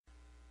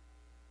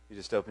You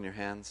just open your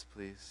hands,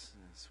 please,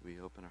 as we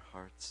open our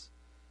hearts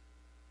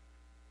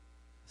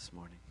this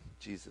morning.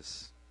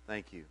 Jesus,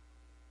 thank you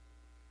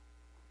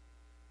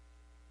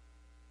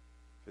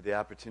for the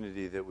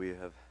opportunity that we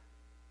have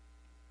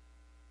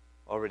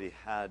already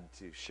had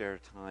to share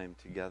time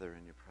together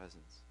in your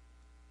presence.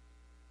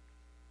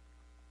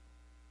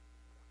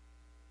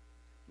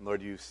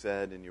 Lord, you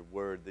said in your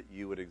word that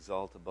you would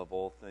exalt above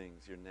all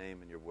things your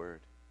name and your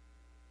word.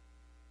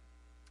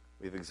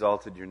 We've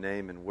exalted your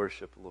name in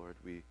worship, Lord.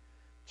 We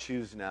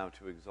choose now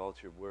to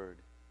exalt your word,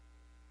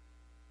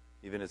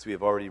 even as we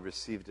have already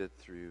received it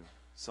through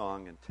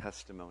song and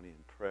testimony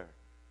and prayer.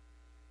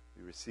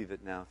 We receive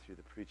it now through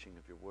the preaching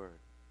of your word.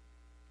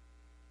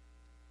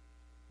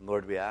 And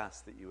Lord, we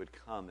ask that you would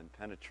come and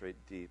penetrate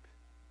deep.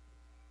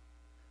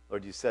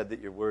 Lord, you said that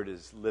your word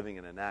is living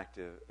and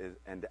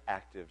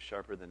active,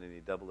 sharper than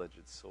any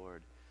double-edged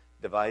sword,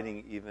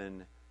 dividing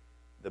even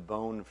the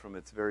bone from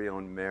its very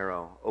own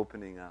marrow,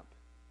 opening up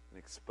and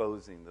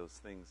exposing those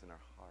things in our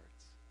hearts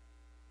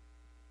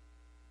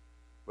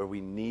where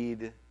we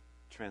need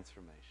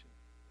transformation,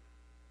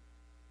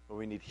 where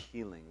we need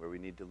healing, where we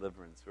need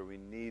deliverance, where we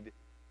need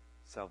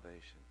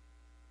salvation.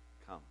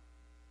 Come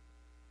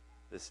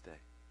this day,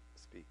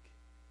 speak.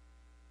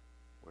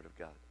 Word of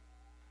God.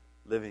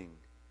 Living,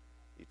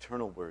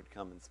 eternal word,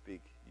 come and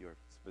speak your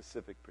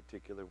specific,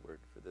 particular word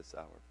for this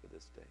hour, for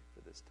this day,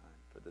 for this time,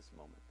 for this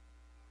moment.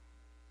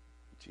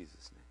 In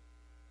Jesus'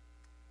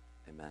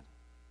 name. Amen.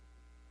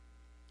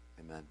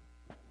 Amen.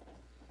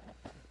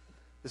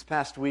 This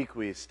past week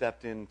we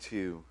stepped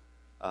into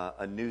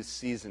a new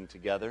season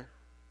together.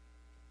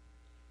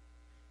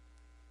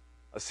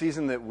 A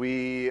season that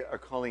we are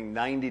calling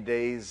 90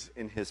 Days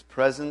in His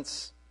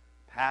Presence,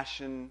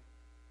 Passion,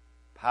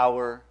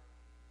 Power,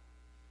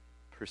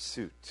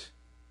 Pursuit.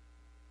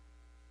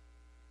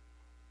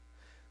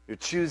 You're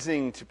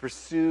choosing to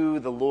pursue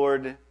the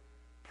Lord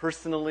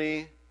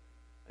personally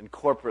and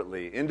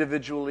corporately,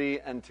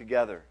 individually and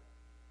together.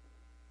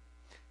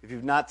 If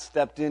you've not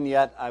stepped in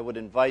yet, I would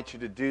invite you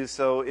to do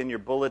so. In your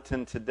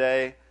bulletin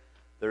today,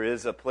 there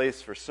is a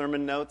place for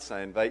sermon notes.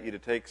 I invite you to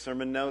take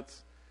sermon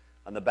notes.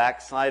 On the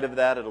back side of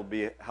that, it'll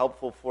be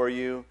helpful for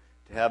you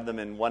to have them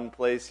in one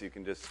place. You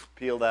can just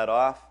peel that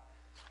off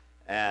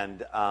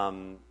and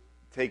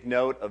take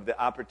note of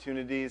the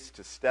opportunities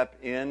to step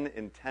in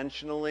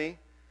intentionally,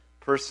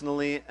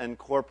 personally, and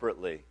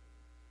corporately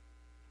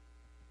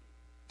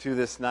to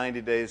this 90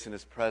 days in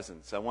His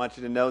presence. I want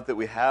you to note that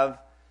we have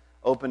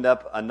opened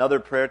up another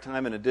prayer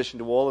time in addition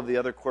to all of the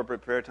other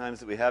corporate prayer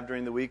times that we have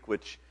during the week,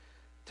 which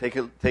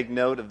take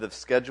note of the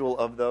schedule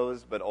of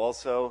those, but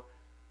also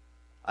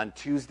on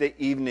Tuesday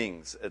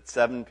evenings at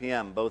 7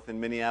 p.m., both in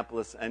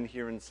Minneapolis and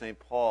here in St.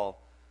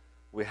 Paul,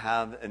 we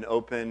have an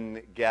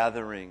open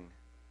gathering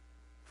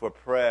for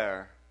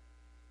prayer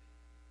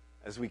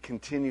as we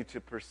continue to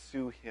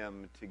pursue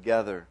Him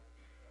together.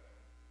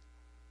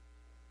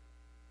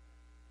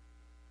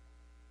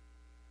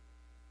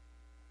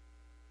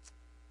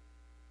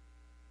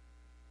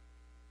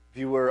 If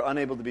you were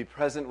unable to be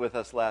present with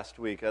us last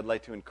week, I'd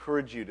like to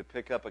encourage you to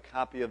pick up a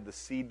copy of the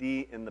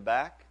CD in the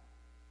back.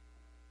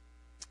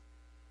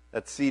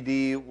 That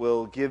CD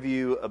will give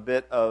you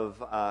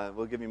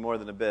will give you more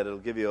than a bit. It'll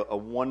give you a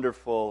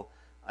wonderful,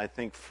 I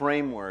think,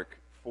 framework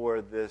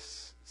for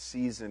this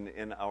season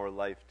in our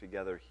life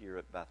together here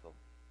at Bethel.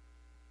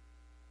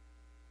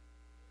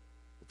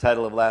 The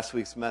title of last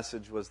week's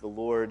message was "The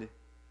Lord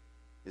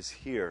is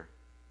Here."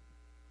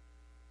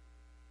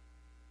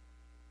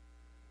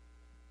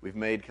 We've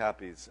made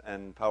copies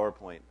and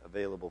PowerPoint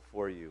available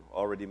for you,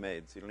 already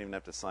made, so you don't even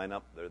have to sign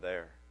up. They're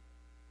there.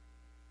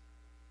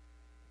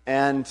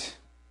 And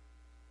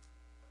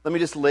let me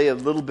just lay a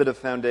little bit of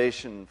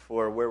foundation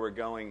for where we're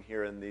going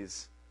here in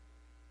these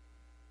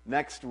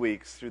next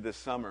weeks through this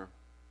summer.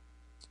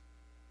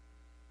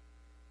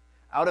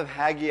 Out of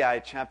Haggai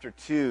chapter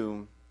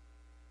 2,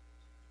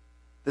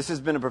 this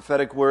has been a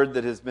prophetic word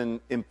that has been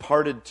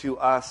imparted to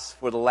us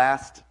for the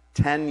last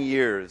 10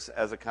 years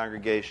as a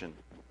congregation.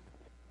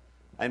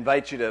 I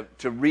invite you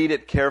to read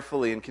it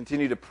carefully and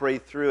continue to pray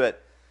through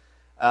it.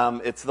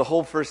 It's the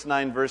whole first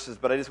 9 verses,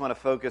 but I just want to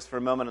focus for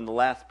a moment on the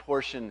last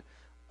portion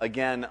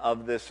again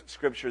of this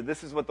scripture.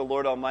 This is what the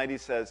Lord Almighty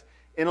says.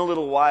 In a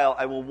little while,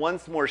 I will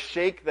once more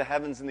shake the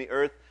heavens and the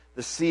earth,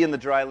 the sea and the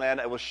dry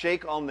land. I will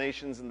shake all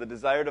nations, and the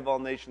desired of all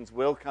nations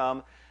will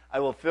come.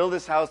 I will fill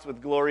this house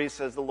with glory,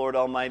 says the Lord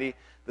Almighty.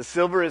 The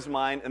silver is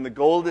mine, and the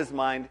gold is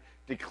mine,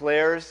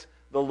 declares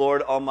the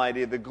Lord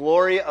Almighty. The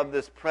glory of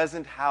this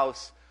present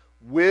house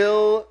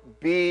will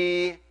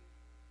be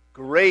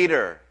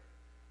greater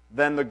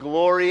than the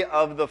glory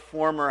of the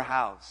former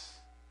house.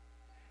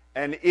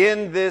 And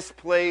in this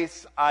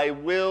place I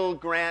will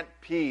grant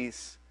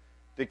peace,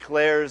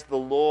 declares the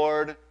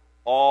Lord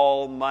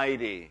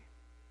Almighty.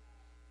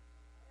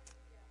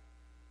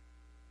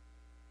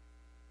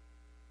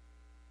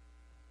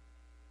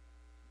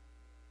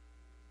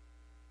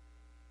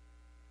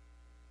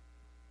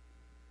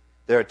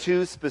 There are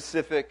 2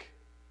 specific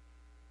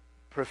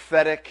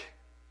prophetic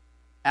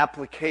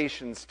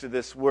applications to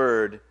this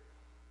word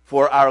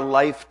for our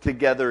life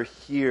together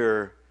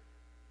here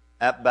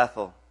at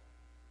Bethel.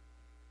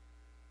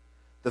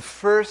 The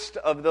first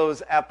of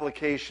those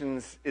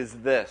applications is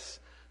this.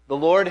 The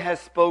Lord has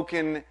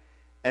spoken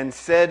and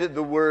said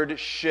the word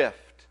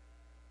shift.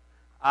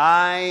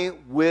 I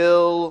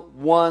will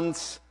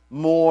once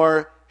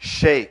more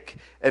shake.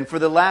 And for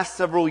the last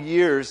several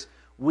years,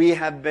 we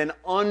have been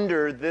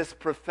under this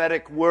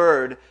prophetic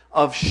word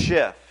of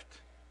shift.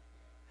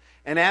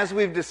 And as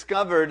we've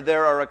discovered,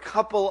 there are a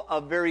couple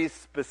of very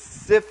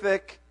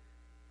specific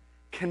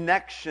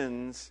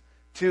connections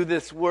to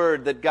this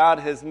word that God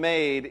has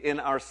made in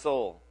our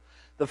soul.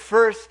 The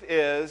first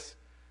is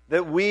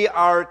that we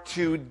are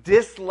to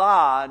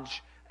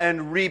dislodge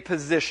and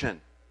reposition.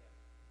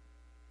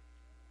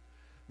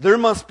 There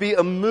must be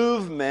a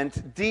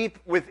movement deep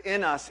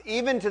within us,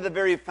 even to the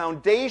very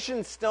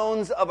foundation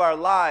stones of our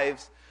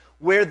lives,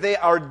 where they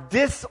are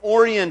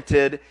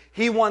disoriented.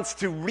 He wants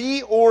to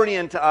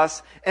reorient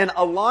us and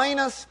align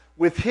us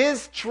with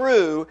His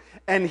true,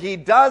 and He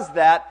does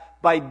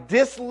that by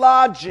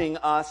dislodging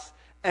us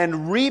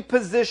and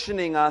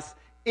repositioning us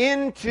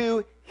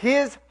into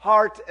His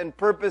heart and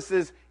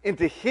purposes,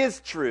 into His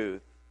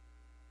truth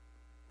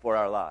for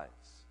our lives.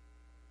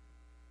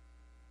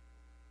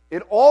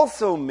 It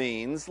also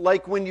means,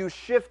 like when you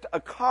shift a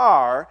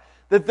car,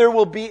 that there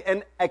will be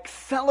an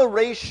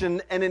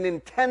acceleration and an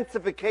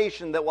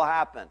intensification that will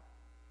happen.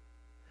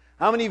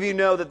 How many of you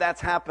know that that's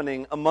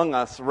happening among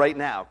us right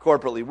now,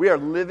 corporately? We are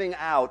living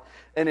out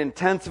an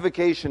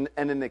intensification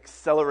and an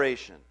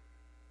acceleration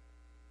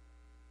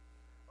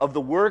of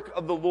the work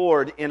of the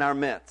Lord in our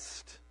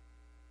midst.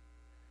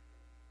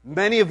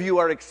 Many of you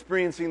are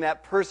experiencing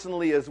that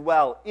personally as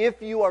well.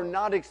 If you are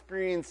not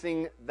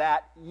experiencing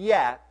that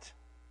yet,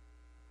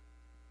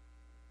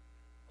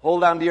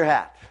 hold on to your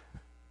hat.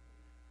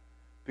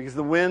 Because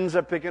the winds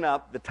are picking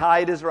up, the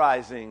tide is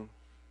rising,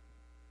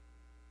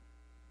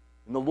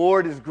 and the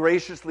Lord is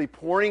graciously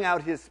pouring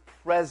out His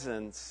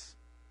presence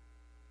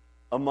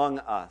among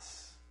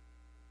us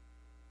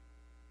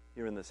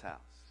here in this house.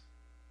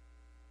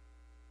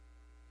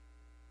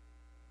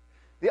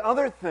 The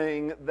other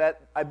thing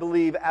that I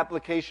believe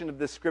application of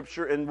this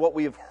scripture and what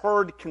we have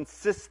heard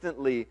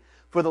consistently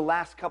for the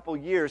last couple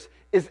years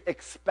is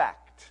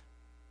expect.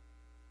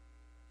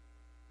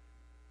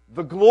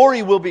 The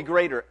glory will be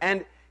greater.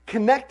 And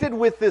connected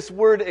with this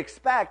word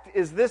expect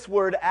is this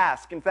word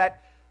ask. In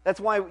fact, that's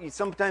why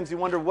sometimes you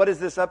wonder, what is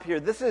this up here?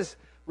 This is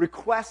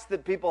requests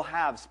that people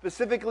have.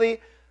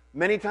 Specifically,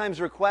 many times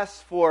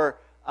requests for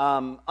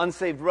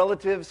unsaved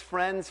relatives,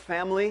 friends,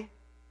 family.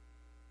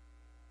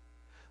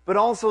 But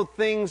also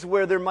things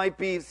where there might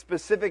be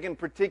specific and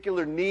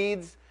particular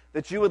needs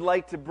that you would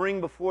like to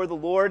bring before the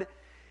Lord.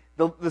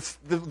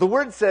 The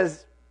word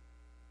says,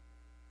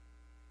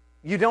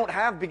 you don't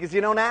have because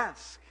you don't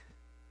ask.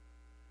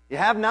 You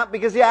have not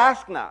because you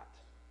ask not.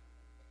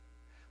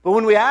 But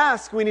when we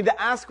ask, we need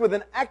to ask with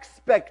an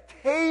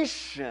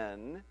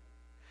expectation,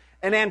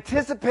 an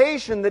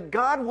anticipation that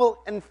God will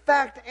in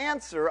fact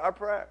answer our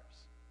prayers.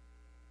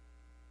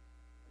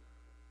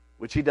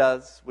 Which He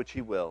does, which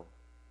He will,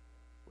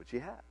 which He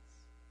has.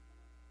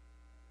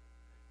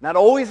 Not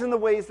always in the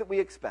ways that we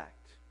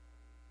expect.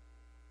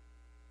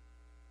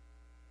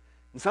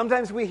 And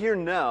sometimes we hear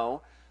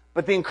no,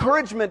 but the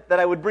encouragement that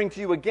I would bring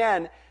to you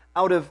again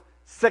out of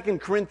 2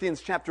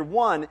 Corinthians chapter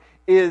 1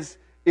 is,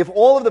 if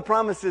all of the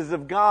promises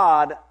of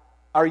God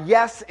are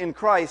yes in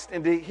Christ,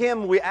 and to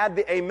Him we add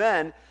the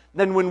amen,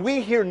 then when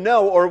we hear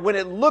no, or when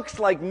it looks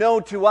like no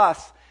to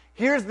us,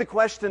 here's the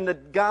question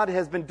that God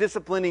has been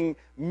disciplining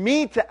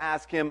me to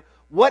ask Him: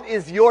 what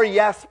is your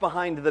yes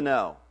behind the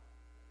no?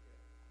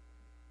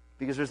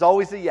 Because there's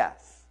always a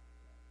yes,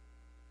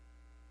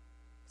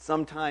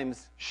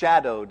 sometimes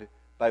shadowed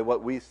by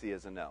what we see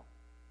as a no.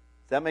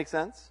 Does that make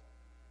sense?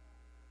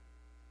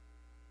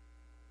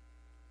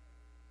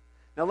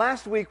 Now,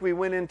 last week we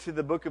went into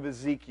the book of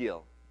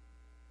Ezekiel,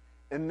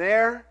 and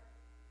there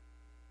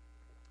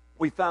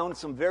we found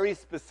some very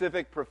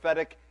specific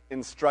prophetic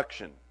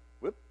instruction.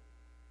 Whoop.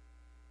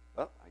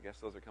 Well, I guess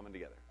those are coming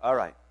together. All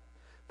right.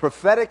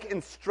 Prophetic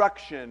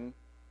instruction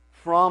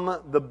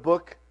from the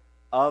book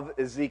of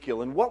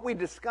Ezekiel. And what we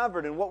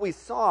discovered and what we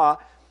saw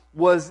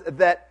was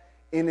that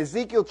in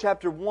Ezekiel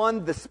chapter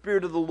 1, the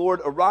Spirit of the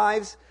Lord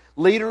arrives.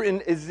 Later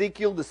in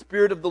Ezekiel, the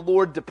Spirit of the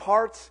Lord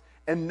departs.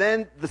 And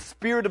then the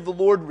Spirit of the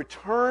Lord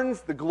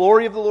returns, the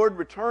glory of the Lord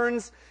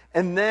returns,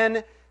 and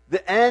then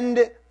the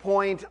end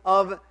point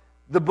of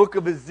the book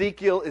of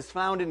Ezekiel is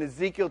found in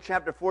Ezekiel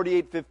chapter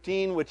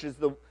 48:15, which is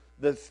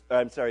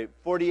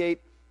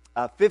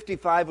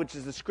 48:55, which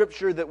is the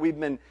scripture that we've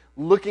been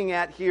looking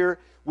at here,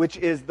 which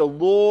is the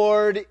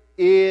Lord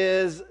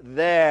is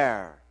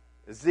there.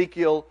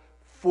 Ezekiel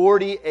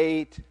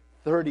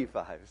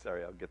 48:35.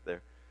 Sorry, I'll get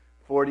there.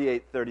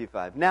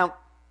 48:35. Now,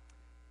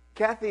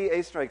 Kathy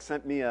Astrike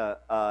sent me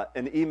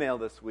an email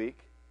this week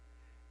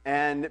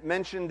and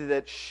mentioned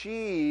that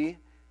she,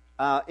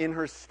 in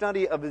her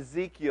study of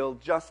Ezekiel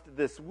just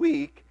this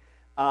week,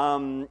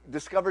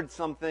 discovered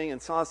something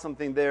and saw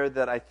something there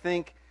that I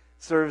think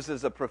serves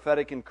as a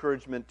prophetic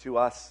encouragement to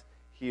us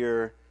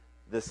here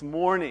this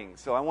morning.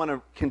 So I want to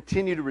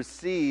continue to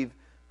receive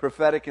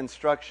prophetic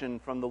instruction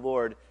from the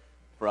Lord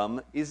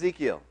from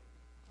Ezekiel.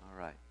 All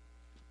right.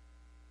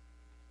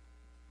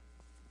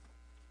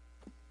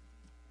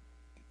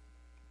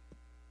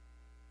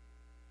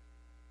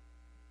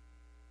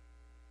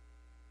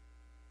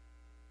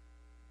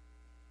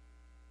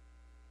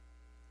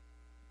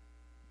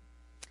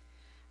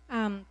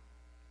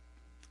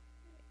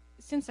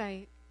 Since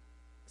I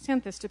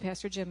sent this to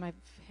Pastor Jim, I've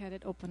had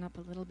it open up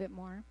a little bit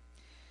more.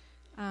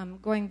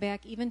 Going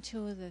back even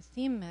to the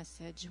theme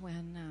message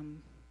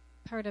when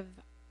part of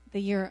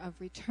the year of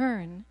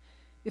return,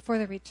 before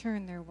the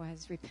return there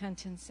was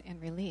repentance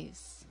and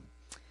release.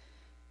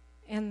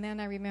 And then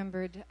I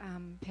remembered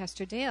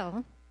Pastor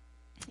Dale,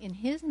 in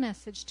his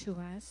message to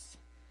us,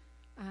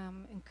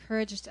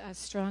 encouraged us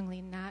strongly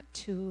not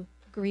to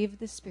grieve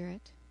the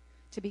Spirit,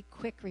 to be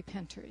quick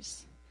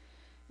repenters.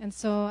 And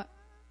so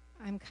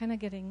I'm kind of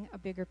getting a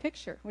bigger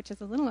picture, which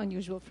is a little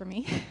unusual for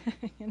me,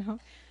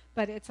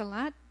 but it's a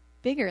lot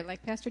bigger.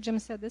 Like Pastor Jim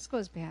said, this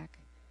goes back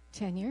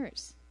 10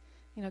 years.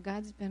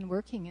 God's been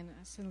working in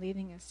us and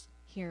leading us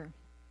here.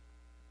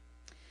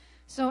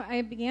 So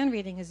I began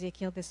reading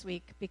Ezekiel this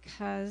week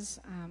because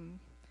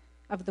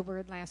of the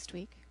word last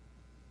week.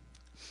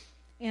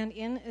 And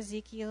in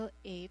Ezekiel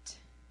 8,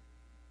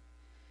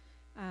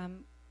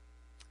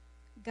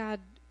 God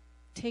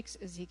takes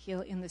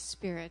Ezekiel in the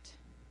Spirit,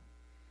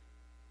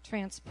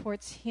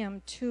 transports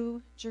him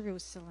to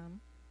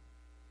Jerusalem.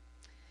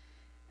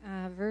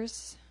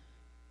 Verse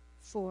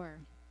 4.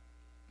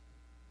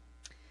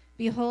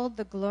 Behold,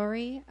 the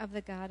glory of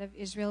the God of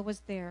Israel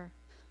was there,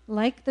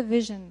 like the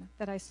vision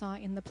that I saw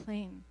in the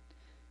plain.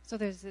 So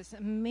there's this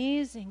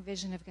amazing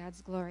vision of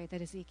God's glory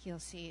that Ezekiel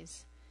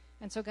sees.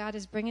 And so God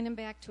is bringing him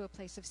back to a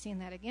place of seeing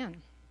that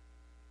again.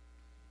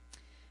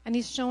 And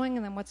he's showing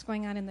them what's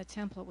going on in the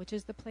temple, which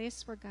is the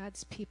place where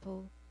God's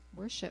people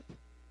worship.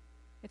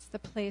 It's the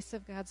place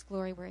of God's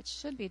glory where it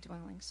should be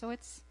dwelling. So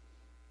it's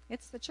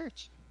the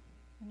church,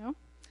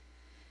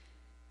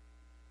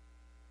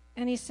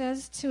 And he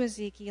says to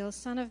Ezekiel,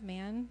 Son of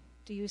man,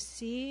 do you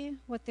see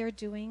what they're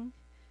doing,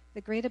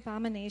 the great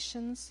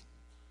abominations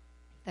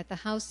that the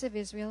house of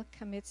Israel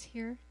commits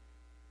here?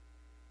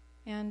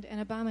 And an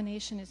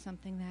abomination is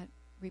something that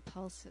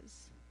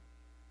repulses.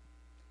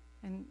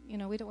 And,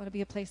 we don't want to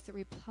be a place that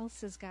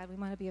repulses God. We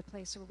want to be a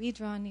place where we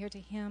draw near to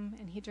him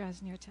and he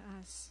draws near to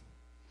us.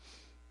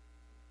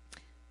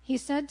 He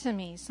said to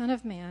me, Son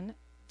of man,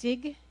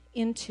 dig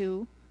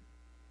into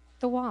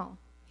the wall.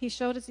 He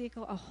showed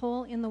Ezekiel a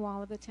hole in the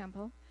wall of the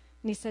temple,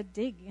 and he said,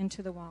 dig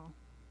into the wall.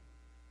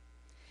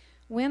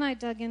 When I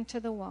dug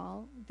into the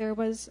wall, there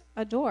was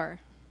a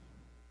door.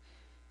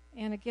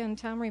 And again,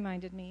 Tom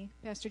reminded me,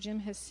 Pastor Jim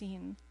has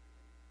seen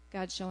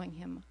God showing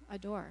him a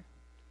door.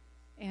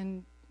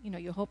 And,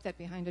 you hope that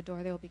behind a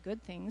door there will be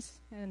good things.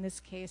 And in this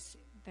case,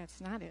 that's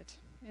not it,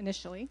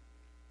 initially.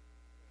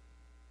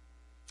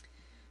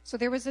 So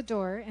there was a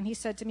door, and he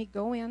said to me,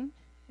 go in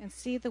and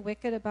see the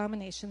wicked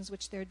abominations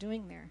which they're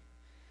doing there.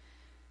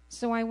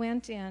 So I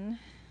went in,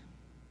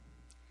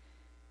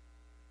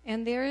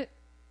 and there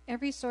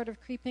every sort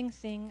of creeping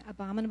thing,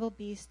 abominable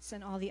beasts,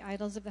 and all the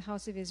idols of the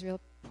house of Israel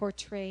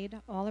portrayed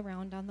all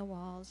around on the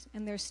walls.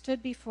 And there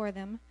stood before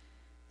them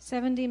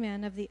 70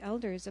 men of the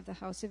elders of the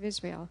house of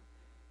Israel.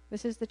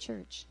 This is the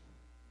church,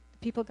 the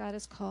people God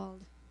has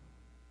called.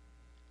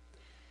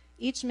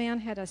 Each man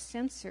had a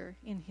censer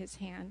in his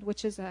hand,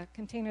 which is a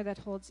container that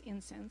holds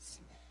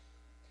incense.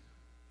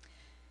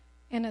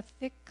 And a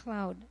thick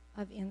cloud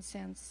of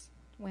incense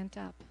went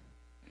up.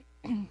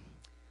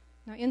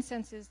 Now,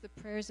 incense is the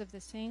prayers of the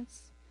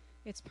saints.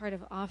 It's part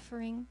of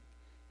offering.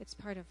 It's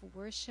part of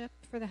worship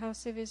for the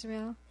house of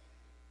Israel.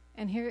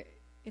 And here,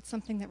 it's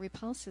something that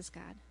repulses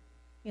God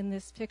in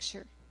this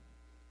picture.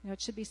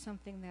 It should be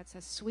something that's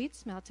a sweet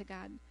smell to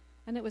God,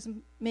 and it was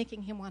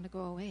making him want to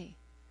go away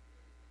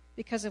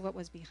because of what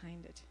was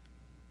behind it.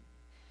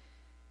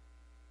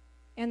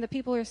 And the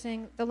people are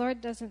saying, the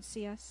Lord doesn't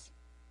see us.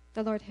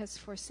 The Lord has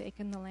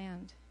forsaken the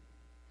land.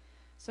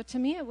 So to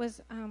me it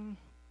was,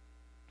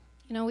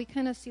 we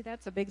kind of see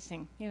that's a big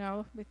thing. We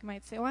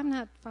might say, I'm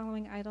not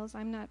following idols.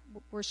 I'm not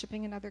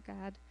worshiping another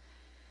God.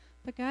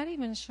 But God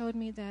even showed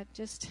me that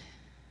just,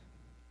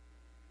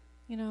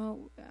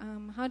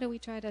 how do we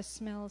try to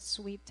smell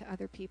sweet to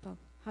other people?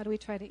 How do we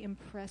try to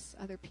impress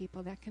other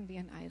people? That can be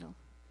an idol.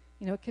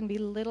 It can be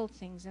little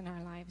things in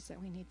our lives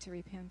that we need to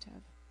repent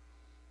of.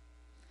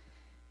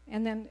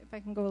 And then, if I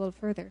can go a little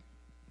further.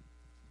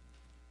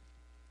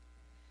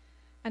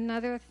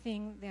 Another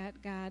thing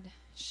that God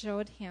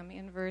showed him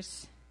in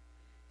verse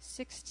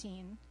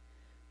 16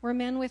 were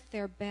men with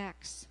their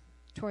backs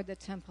toward the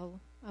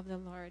temple of the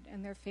Lord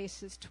and their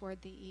faces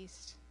toward the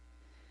east.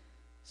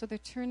 So they're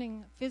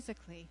turning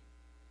physically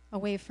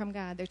away from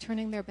God. They're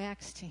turning their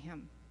backs to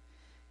him.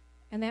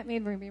 And that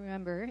made me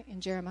remember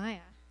in Jeremiah,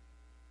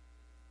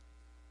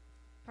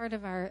 part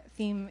of our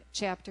theme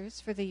chapters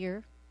for the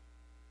year,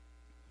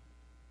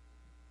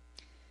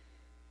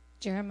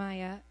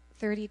 Jeremiah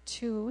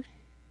 32,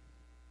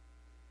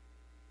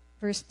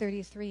 verse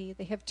 33,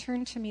 they have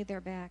turned to me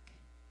their back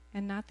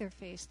and not their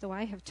face, though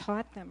I have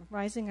taught them,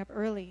 rising up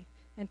early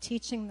and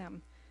teaching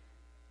them.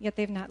 Yet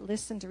they've not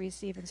listened to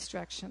receive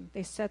instruction.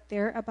 They set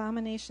their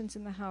abominations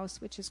in the house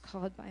which is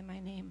called by my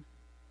name.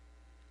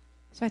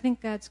 So I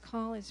think God's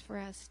call is for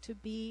us to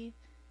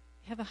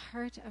have a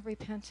heart of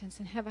repentance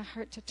and have a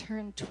heart to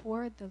turn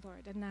toward the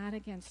Lord and not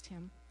against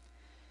him,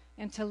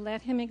 and to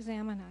let him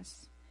examine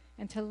us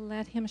and to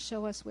let him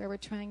show us where we're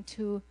trying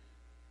to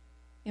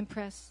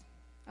impress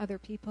other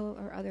people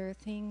or other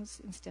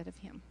things instead of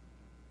him.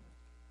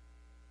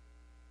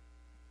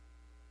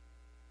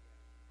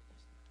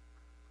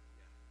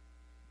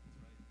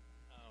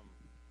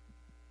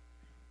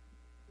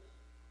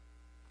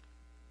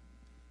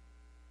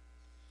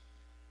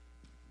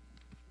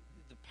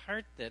 The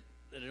part that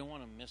I don't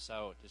want to miss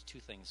out is two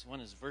things.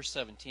 One is verse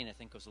 17, I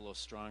think, was a little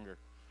stronger.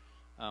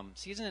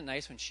 See, isn't it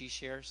nice when she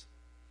shares?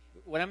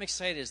 What I'm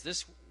excited is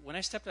this: when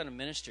I stepped out of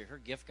ministry, her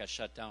gift got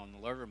shut down. The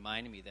Lord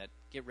reminded me that,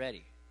 get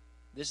ready.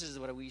 This is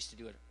what we used to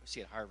do at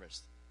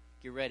Harvest.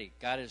 Get ready.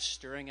 God is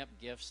stirring up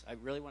gifts. I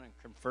really want to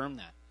confirm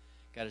that.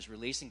 God is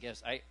releasing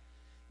gifts.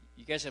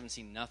 You guys haven't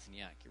seen nothing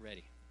yet. Get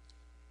ready.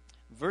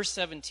 Verse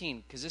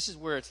 17, because this is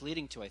where it's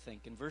leading to, I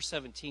think. In verse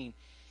 17,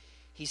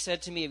 he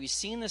said to me, have you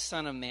seen the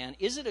Son of Man?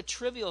 Is it a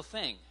trivial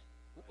thing?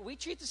 We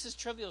treat this as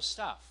trivial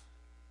stuff.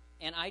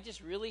 And I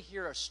just really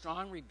hear a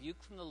strong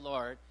rebuke from the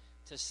Lord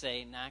to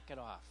say, knock it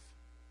off.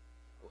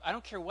 I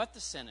don't care what the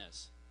sin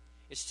is.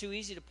 It's too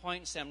easy to point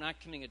and say, I'm not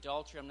committing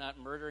adultery, I'm not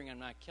murdering, I'm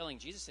not killing.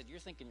 Jesus said, you're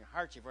thinking in your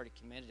heart, you've already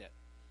committed it.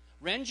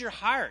 Rend your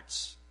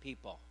hearts,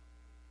 people.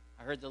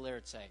 I heard the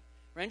Lord say.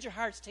 Rend your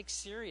hearts. Take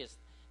serious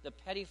the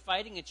petty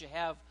fighting that you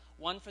have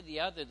one for the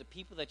other, the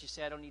people that you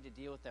say, I don't need to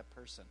deal with that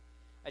person.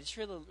 I just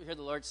hear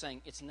the Lord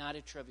saying, it's not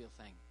a trivial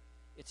thing.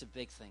 It's a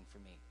big thing for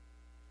me.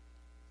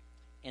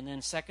 And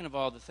then second of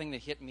all, the thing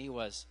that hit me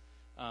was,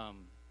 that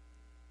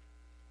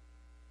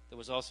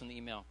was also in the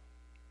email.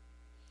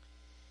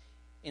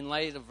 In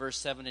light of verse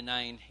 7 to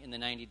 9 in the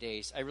 90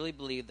 days, I really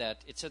believe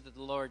that it said that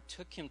the Lord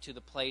took him to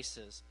the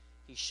places.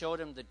 He showed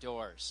him the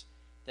doors.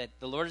 That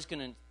the Lord is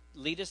going to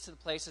lead us to the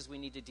places we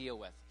need to deal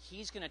with.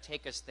 He's going to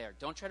take us there.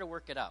 Don't try to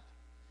work it up.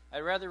 I'd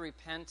rather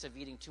repent of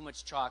eating too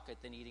much chocolate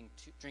than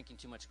drinking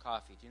too much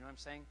coffee. Do you know what I'm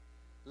saying?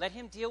 Let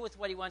him deal with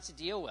what he wants to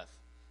deal with.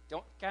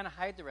 Don't kind of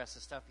hide the rest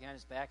of the stuff behind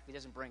his back if he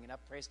doesn't bring it up.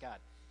 Praise God.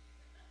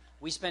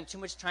 We spend too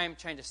much time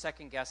trying to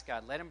second-guess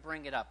God. Let him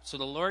bring it up. So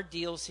the Lord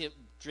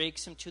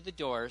drags him to the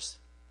doors.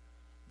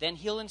 Then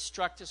he'll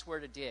instruct us where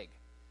to dig.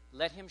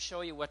 Let him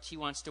show you what he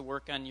wants to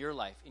work on your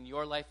life, in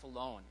your life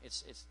alone.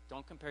 It's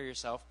don't compare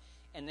yourself.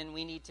 And then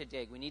we need to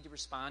dig. We need to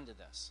respond to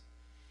this.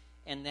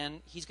 And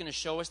then he's going to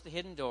show us the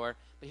hidden door.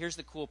 But here's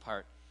the cool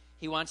part.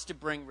 He wants to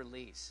bring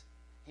release.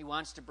 He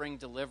wants to bring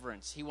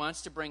deliverance. He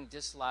wants to bring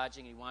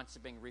dislodging. He wants to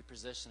bring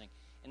repositioning.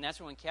 And that's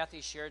when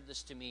Kathy shared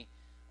this to me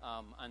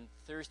on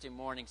Thursday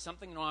morning,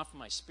 something went off in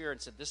my spirit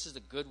and said, this is a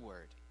good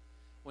word.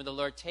 When the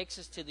Lord takes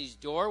us to these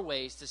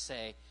doorways to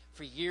say,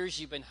 for years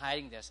you've been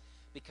hiding this,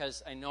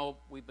 because I know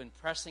we've been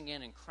pressing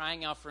in and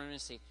crying out for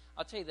intimacy.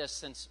 I'll tell you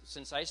this,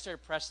 since I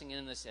started pressing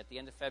in this at the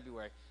end of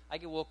February, I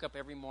get woke up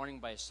every morning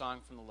by a song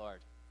from the Lord.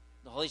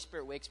 The Holy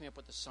Spirit wakes me up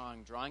with a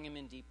song, drawing him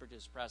in deeper to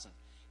his presence.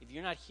 If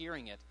you're not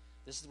hearing it,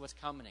 this is what's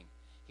coming.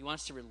 He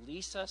wants to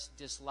release us,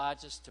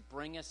 dislodge us, to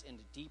bring us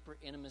into deeper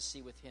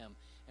intimacy with him.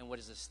 And what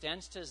is a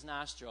stench to his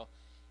nostril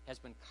has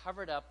been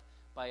covered up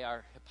by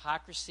our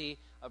hypocrisy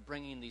of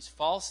bringing these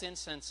false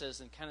incenses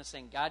and kind of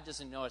saying, God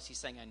doesn't notice. He's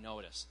saying, I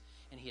notice.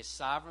 And he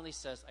sovereignly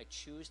says, I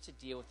choose to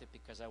deal with it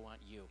because I want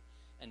you.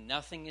 And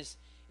nothing is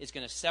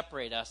going to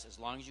separate us as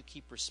long as you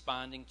keep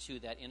responding to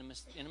that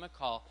intimate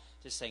call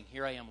to saying,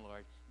 here I am,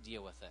 Lord,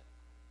 deal with it.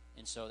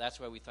 And so that's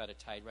why we thought it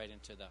tied right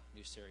into the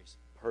new series.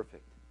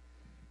 Perfect.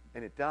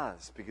 And it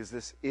does, because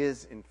this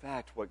is, in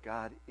fact, what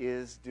God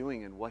is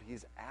doing and what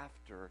he's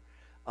after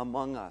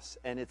among us.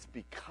 And it's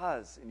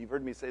because, and you've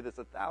heard me say this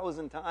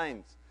 1,000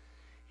 times,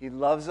 he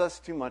loves us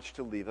too much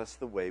to leave us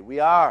the way we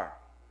are.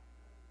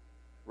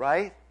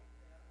 Right?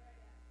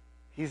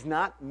 He's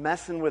not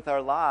messing with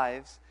our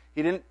lives.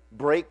 He didn't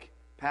break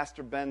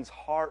Pastor Ben's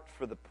heart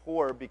for the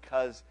poor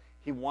because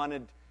he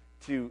wanted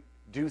to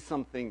do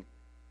something,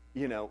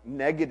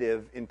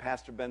 negative in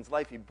Pastor Ben's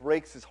life. He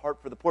breaks his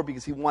heart for the poor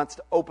because he wants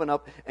to open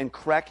up and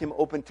crack him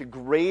open to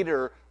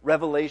greater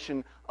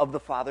revelation of the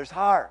Father's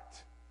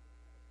heart.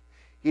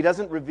 He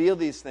doesn't reveal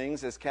these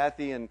things, as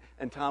Kathy and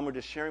Tom were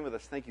just sharing with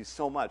us. Thank you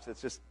so much.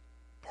 That's just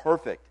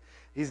perfect.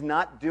 He's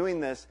not doing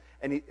this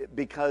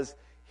because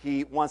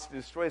he wants to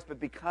destroy us, but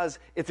because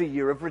it's a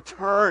year of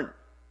return.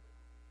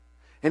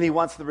 And he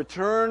wants the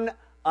return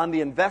on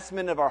the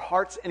investment of our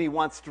hearts, and he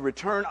wants to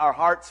return our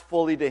hearts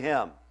fully to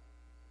him.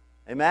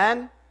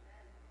 Amen?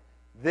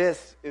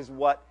 This is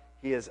what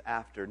he is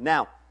after.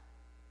 Now,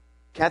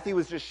 Kathy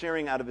was just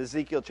sharing out of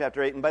Ezekiel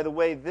chapter 8. And by the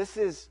way, this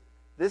is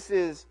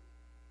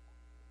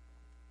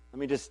let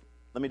me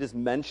just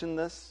mention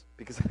this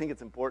because I think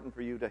it's important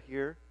for you to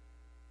hear.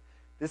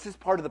 This is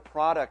part of the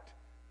product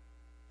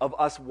of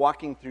us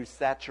walking through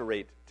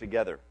Saturate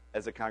together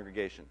as a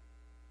congregation.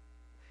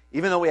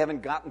 Even though we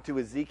haven't gotten to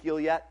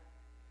Ezekiel yet,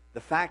 the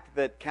fact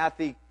that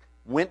Kathy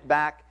went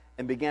back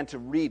and began to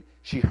read.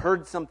 She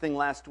heard something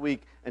last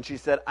week, and she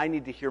said, I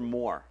need to hear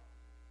more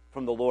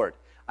from the Lord.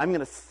 I'm going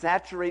to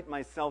saturate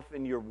myself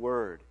in your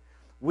word.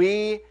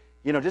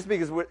 Just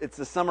because it's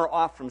the summer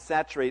off from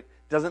saturate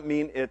doesn't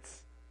mean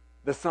it's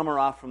the summer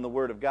off from the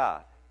word of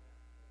God.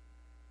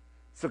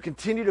 So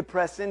continue to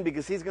press in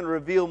because he's going to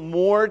reveal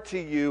more to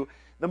you.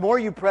 The more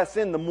you press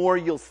in, the more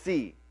you'll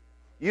see.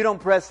 You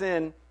don't press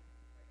in,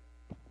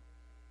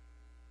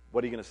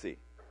 what are you going to see?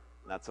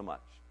 Not so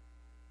much.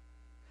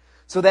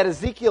 So that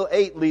Ezekiel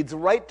 8 leads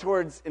right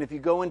towards, and if you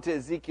go into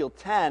Ezekiel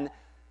 10,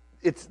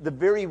 it's the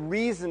very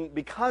reason,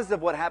 because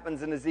of what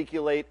happens in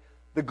Ezekiel 8,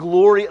 the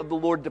glory of the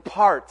Lord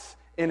departs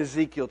in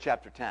Ezekiel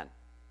chapter 10.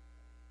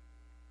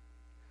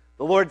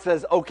 The Lord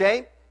says,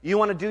 okay, you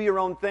want to do your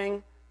own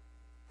thing?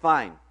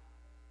 Fine.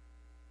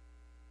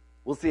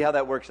 We'll see how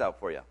that works out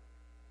for you.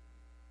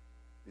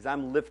 Because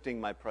I'm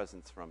lifting my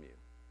presence from you.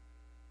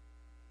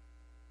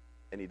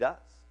 And he does.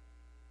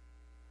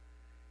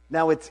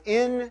 Now it's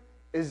in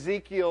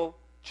Ezekiel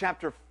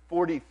chapter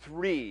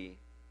 43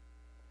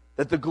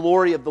 that the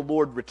glory of the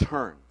Lord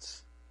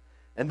returns.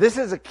 And this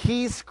is a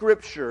key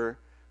scripture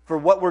for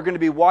what we're going to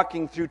be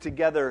walking through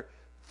together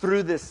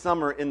through this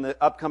summer in the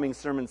upcoming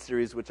sermon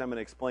series, which I'm going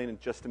to explain in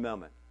just a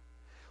moment.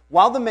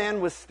 While the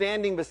man was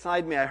standing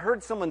beside me, I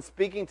heard someone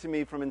speaking to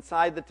me from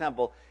inside the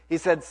temple. He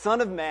said,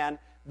 Son of man,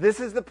 this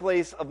is the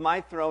place of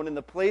my throne and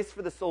the place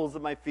for the soles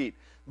of my feet.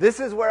 This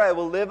is where I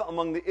will live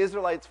among the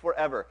Israelites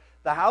forever.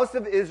 The house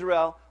of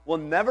Israel will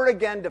never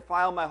again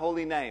defile my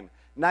holy name,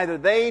 neither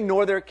they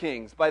nor their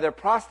kings, by their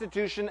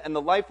prostitution and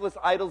the lifeless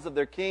idols of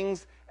their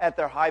kings at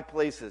their high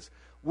places.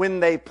 When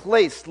they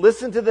placed,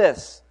 listen to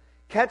this,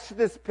 catch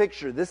this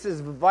picture. This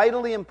is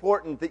vitally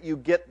important that you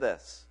get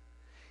this.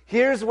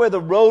 Here's where the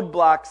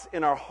roadblocks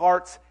in our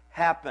hearts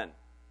happen.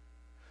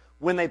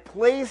 When they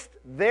placed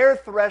their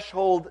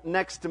threshold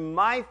next to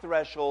my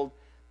threshold,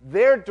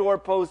 their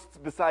doorposts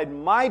beside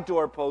my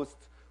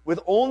doorposts, with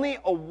only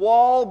a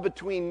wall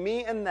between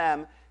me and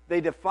them, they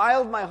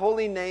defiled my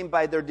holy name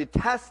by their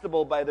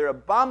detestable, by their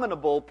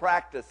abominable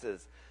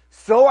practices.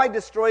 So I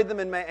destroyed them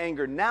in my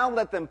anger. Now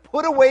let them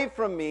put away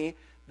from me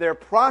their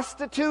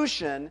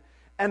prostitution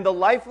and the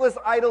lifeless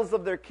idols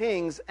of their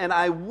kings, and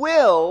I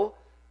will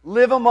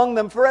live among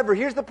them forever.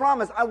 Here's the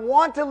promise. I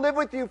want to live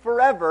with you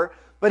forever,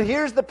 but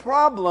here's the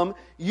problem.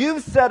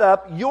 You've set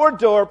up your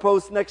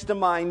doorpost next to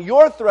mine,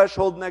 your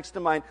threshold next to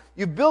mine.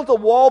 You built a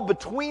wall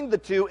between the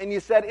two, and you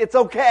said, it's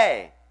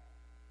okay.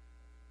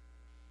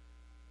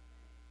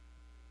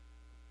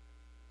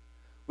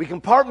 We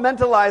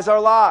compartmentalize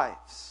our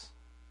lives.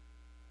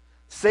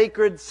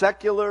 Sacred,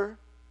 secular,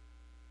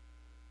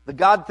 the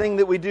God thing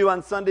that we do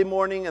on Sunday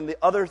morning, and the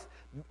other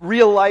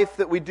real life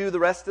that we do the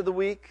rest of the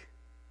week.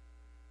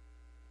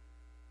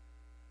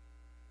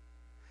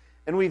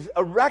 And we've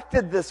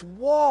erected this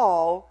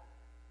wall,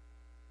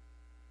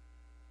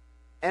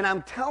 and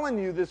I'm telling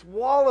you, this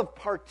wall of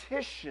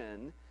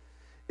partition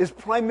is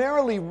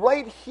primarily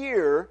right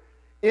here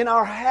in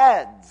our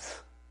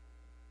heads.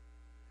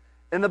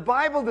 And the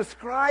Bible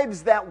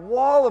describes that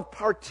wall of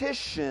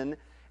partition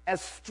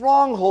as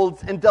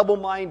strongholds and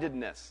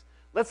double-mindedness.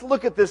 Let's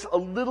look at this a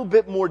little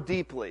bit more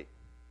deeply.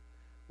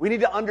 We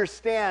need to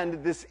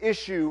understand this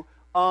issue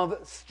of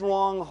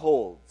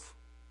strongholds.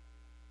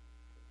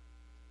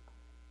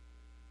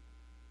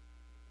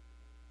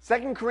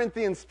 2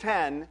 Corinthians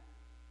 10,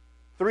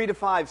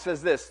 3-5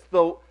 says this,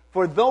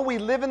 For though we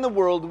live in the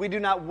world, we do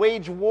not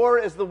wage war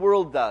as the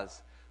world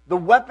does. The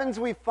weapons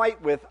we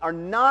fight with are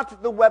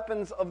not the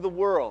weapons of the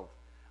world.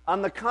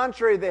 On the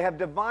contrary, they have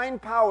divine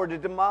power to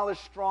demolish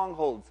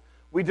strongholds.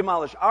 We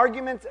demolish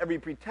arguments, every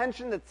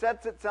pretension that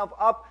sets itself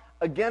up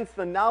against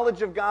the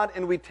knowledge of God,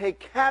 and we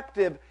take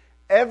captive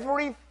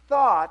every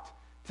thought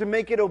to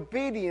make it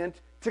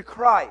obedient to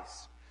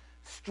Christ.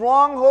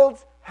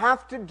 Strongholds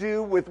have to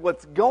do with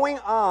what's going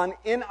on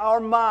in our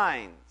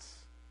minds.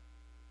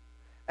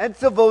 Ed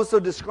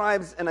Silvoso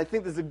describes, and I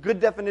think this is a good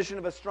definition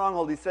of a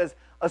stronghold. He says,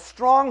 a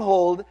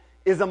stronghold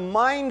is a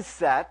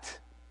mindset.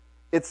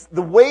 It's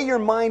the way your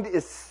mind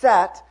is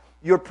set,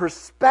 your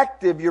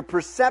perspective, your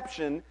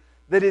perception,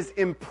 that is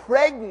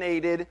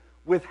impregnated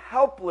with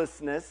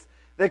helplessness,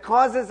 that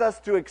causes us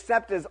to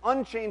accept as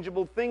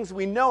unchangeable things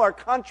we know are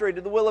contrary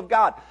to the will of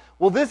God.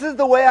 Well, this is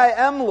the way I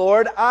am,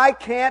 Lord. I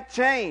can't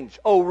change.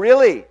 Oh,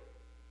 really?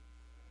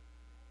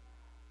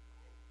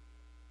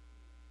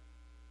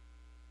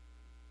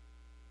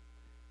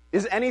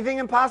 Is anything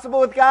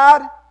impossible with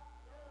God?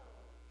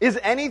 Is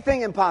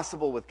anything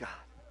impossible with God?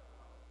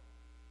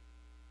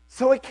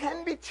 So it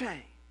can be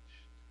changed.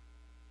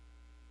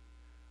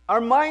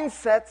 Our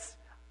mindsets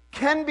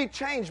can be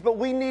changed, but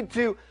we need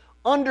to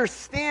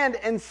understand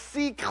and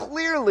see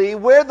clearly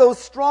where those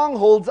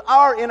strongholds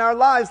are in our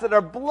lives that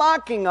are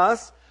blocking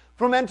us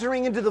from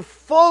entering into the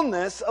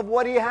fullness of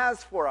what He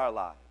has for our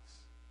lives.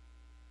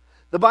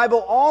 The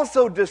Bible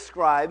also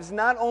describes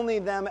not only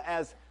them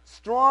as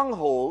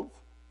strongholds,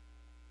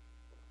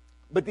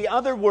 but the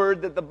other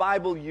word that the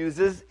Bible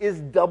uses is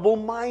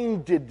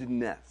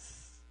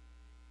double-mindedness.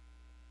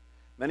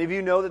 Many of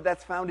you know that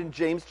that's found in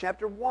James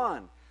chapter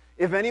 1.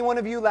 If any one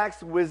of you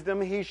lacks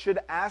wisdom, he should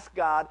ask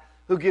God,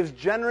 who gives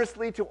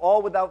generously to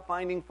all without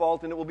finding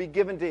fault, and it will be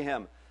given to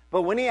him.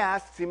 But when he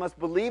asks, he must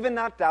believe and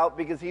not doubt,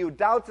 because he who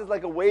doubts is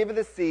like a wave of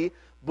the sea,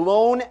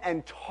 blown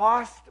and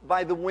tossed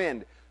by the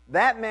wind.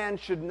 That man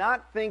should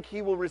not think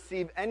he will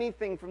receive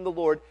anything from the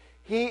Lord.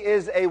 He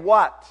is a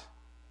what?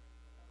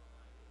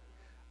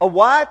 A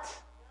what?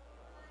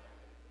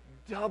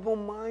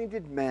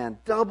 Double-minded man,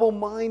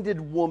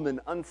 double-minded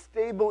woman,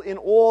 unstable in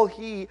all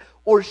he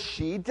or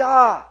she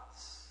does.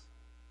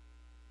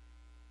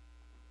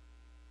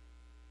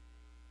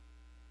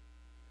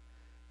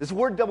 This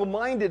word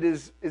double-minded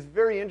is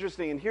very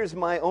interesting, and here's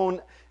my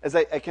own, as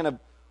I kind of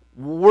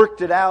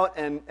worked it out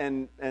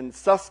and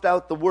sussed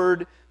out the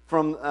word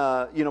from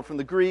from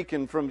the Greek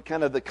and from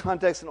kind of the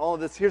context and all of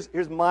this.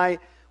 Here's my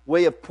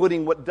way of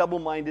putting what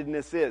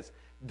double-mindedness is.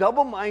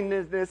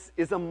 Double-mindedness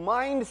is a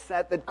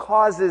mindset that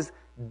causes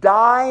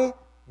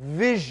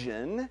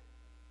division.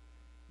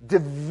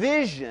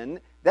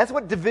 Division, that's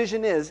what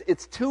division is.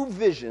 It's two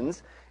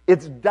visions.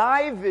 It's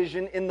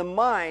division in the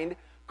mind,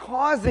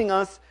 causing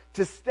us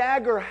to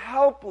stagger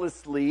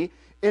helplessly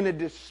in a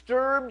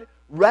disturbed,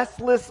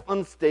 restless,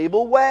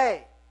 unstable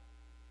way.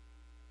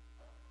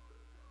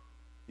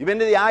 You been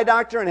to the eye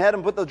doctor and had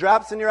him put the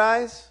drops in your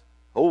eyes?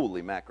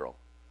 Holy mackerel.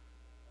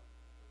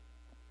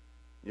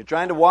 You're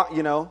trying to walk,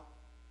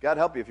 God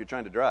help you if you're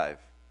trying to drive.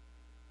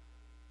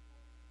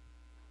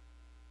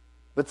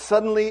 But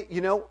suddenly,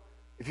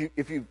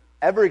 if you've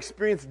ever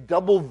experienced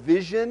double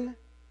vision,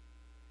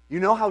 you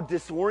know how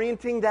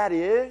disorienting that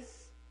is?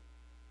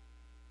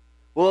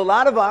 Well, a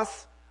lot of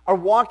us are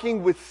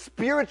walking with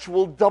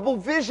spiritual double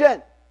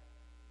vision.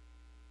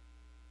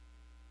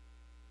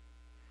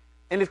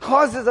 And it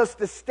causes us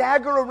to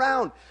stagger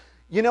around.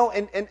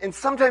 And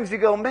sometimes you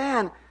go,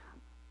 man,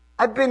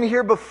 I've been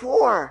here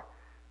before.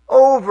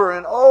 Over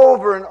and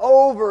over and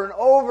over and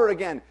over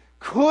again.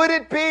 Could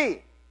it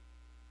be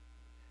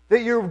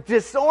that you're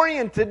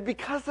disoriented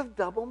because of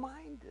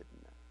double-mindedness?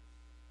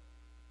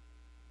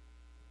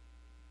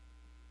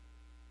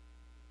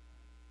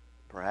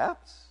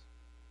 Perhaps.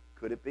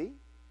 Could it be?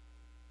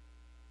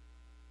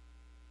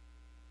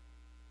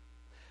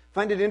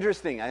 Find it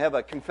interesting. I have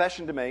a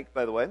confession to make,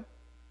 by the way.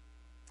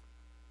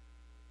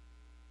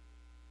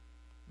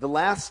 The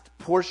last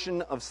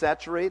portion of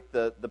Saturate,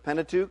 the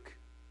Pentateuch,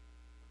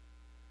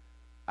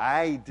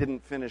 I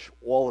didn't finish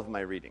all of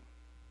my reading.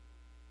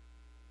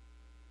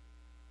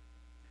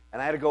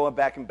 And I had to go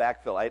back and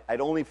backfill.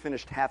 I'd only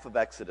finished half of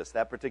Exodus.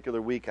 That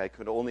particular week, I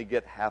could only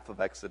get half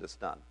of Exodus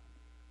done.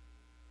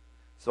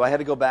 So I had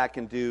to go back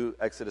and do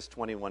Exodus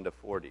 21 to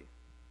 40.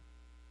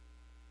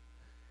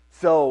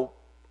 So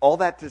all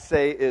that to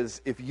say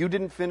is, if you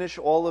didn't finish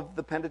all of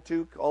the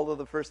Pentateuch, all of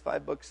the first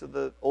 5 books of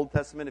the Old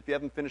Testament, if you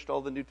haven't finished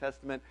all the New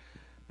Testament,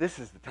 this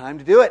is the time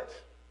to do it.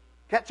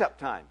 Catch-up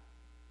time.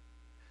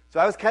 So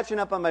I was catching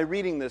up on my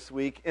reading this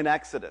week in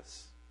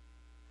Exodus.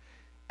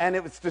 And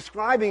it was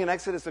describing in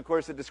Exodus, of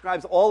course, it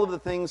describes all of the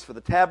things for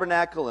the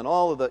tabernacle and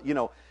all of the,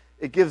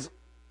 it gives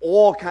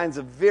all kinds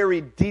of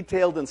very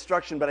detailed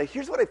instruction. But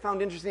here's what I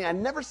found interesting. I'd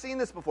never seen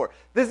this before.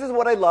 This is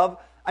what I love.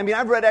 I mean,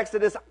 I've read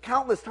Exodus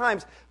countless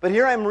times, but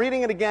here I'm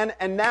reading it again,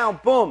 and now,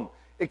 boom,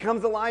 it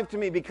comes alive to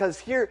me, because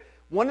here,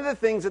 one of the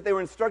things that they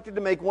were instructed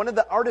to make, one of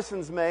the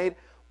artisans made,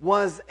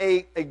 was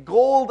a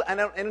gold, I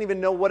don't even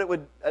know what it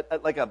would,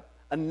 like a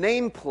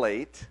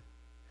nameplate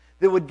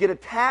that would get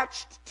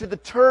attached to the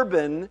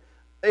turban,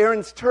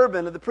 Aaron's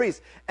turban of the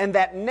priest. And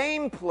that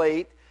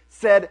nameplate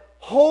said,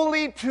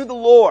 "Holy to the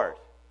Lord."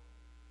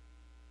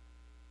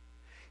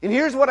 And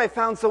here's what I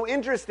found so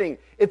interesting.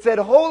 It said,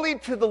 "Holy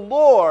to the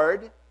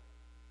Lord,"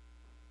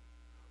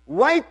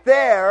 right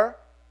there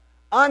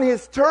on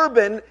his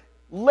turban,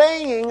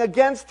 laying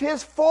against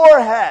his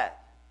forehead,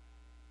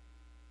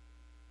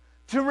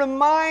 to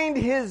remind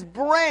his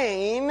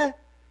brain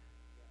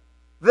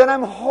that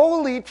I'm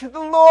holy to the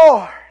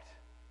Lord.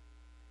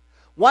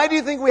 Why do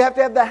you think we have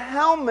to have the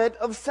helmet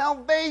of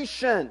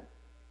salvation?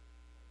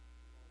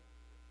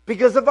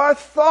 Because of our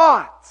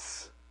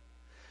thoughts.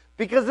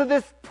 Because of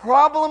this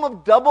problem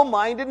of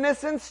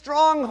double-mindedness and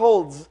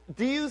strongholds.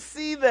 Do you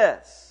see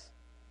this?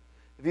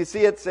 If you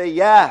see it, say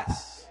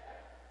yes.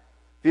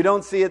 If you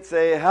don't see it,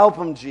 say, help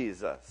him,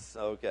 Jesus.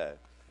 Okay.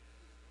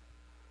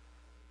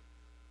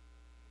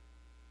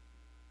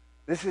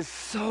 This is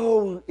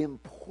so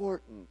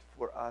important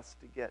for us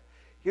to get.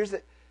 Here's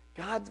it.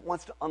 God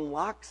wants to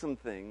unlock some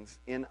things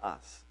in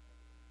us.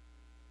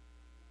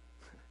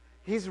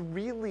 He's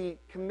really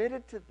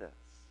committed to this.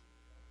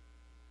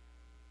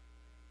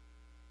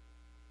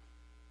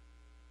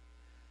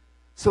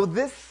 So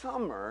this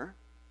summer,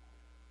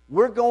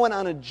 we're going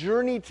on a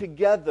journey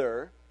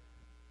together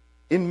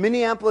in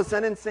Minneapolis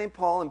and in St.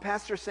 Paul, and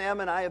Pastor Sam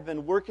and I have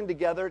been working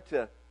together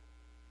to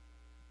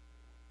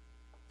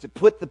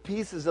put the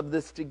pieces of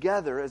this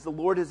together as the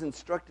Lord has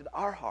instructed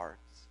our hearts.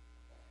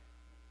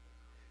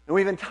 And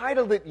we've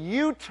entitled it,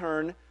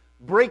 U-Turn,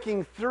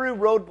 Breaking Through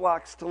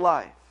Roadblocks to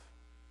Life.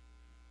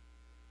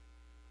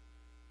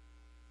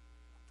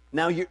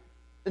 Now, your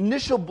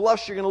initial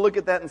blush, you're going to look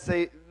at that and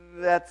say,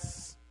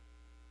 that's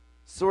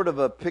sort of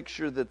a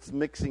picture that's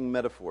mixing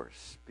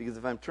metaphors. Because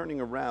if I'm turning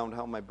around,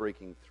 how am I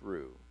breaking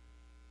through?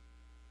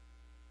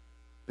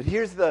 But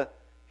here's the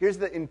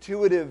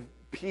intuitive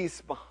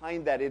piece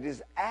behind that. It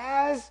is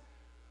as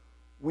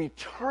we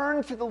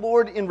turn to the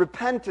Lord in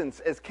repentance,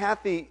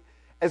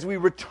 as we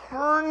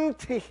return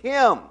to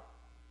Him,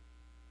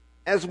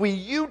 as we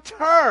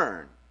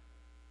U-turn,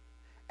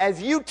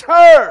 as you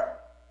turn,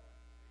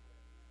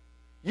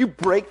 you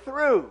break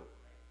through.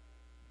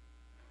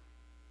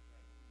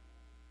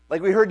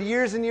 Like we heard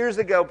years and years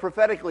ago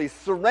prophetically,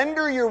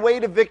 surrender your way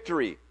to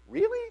victory.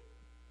 Really?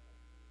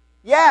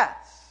 Yes.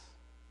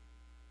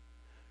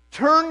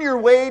 Turn your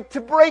way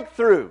to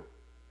breakthrough.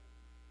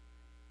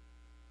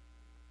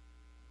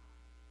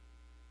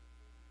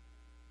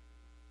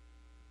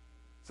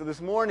 So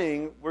this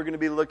morning, we're going to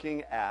be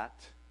looking at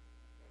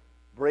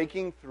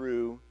breaking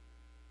through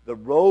the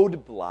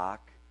roadblock,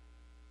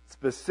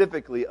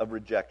 specifically of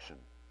rejection.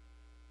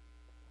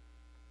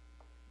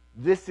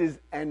 This is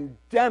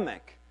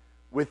endemic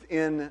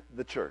within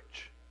the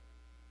church.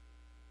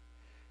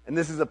 And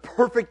this is a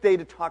perfect day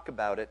to talk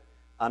about it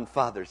on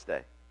Father's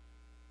Day,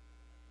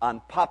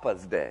 on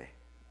Papa's Day.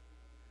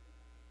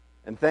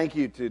 And thank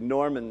you to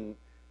Norman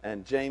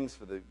and James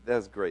for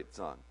that's a great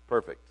song.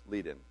 Perfect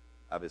lead in.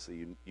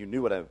 Obviously, you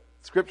knew what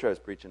scripture I was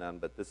preaching on,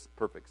 but this is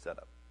perfect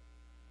setup.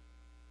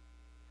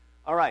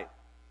 All right.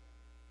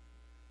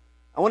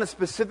 I want to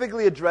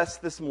specifically address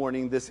this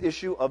morning this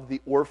issue of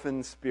the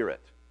orphan spirit.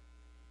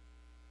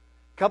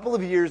 A couple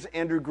of years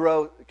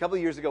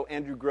ago,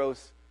 Andrew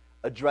Gross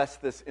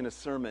addressed this in a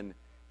sermon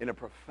in a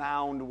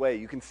profound way.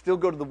 You can still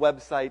go to the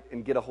website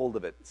and get a hold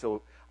of it,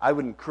 so I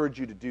would encourage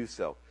you to do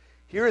so.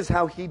 Here is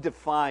how he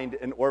defined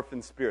an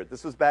orphan spirit.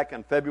 This was back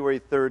on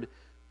February 3rd,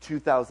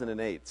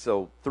 2008,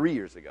 so 3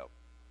 years ago.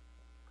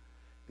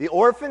 The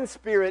orphan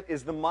spirit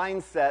is the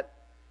mindset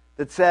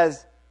that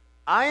says,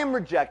 I am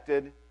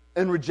rejected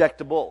and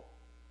rejectable.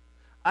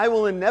 I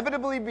will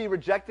inevitably be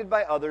rejected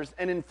by others,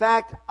 and in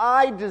fact,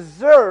 I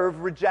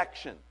deserve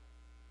rejection.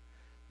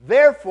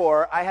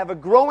 Therefore, I have a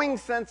growing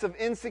sense of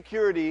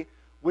insecurity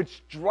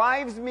which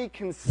drives me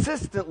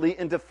consistently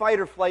into fight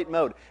or flight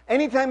mode.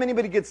 Anytime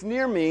anybody gets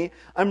near me,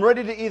 I'm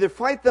ready to either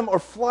fight them or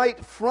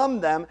flight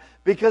from them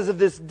because of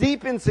this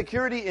deep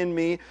insecurity in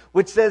me,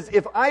 which says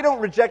if I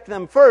don't reject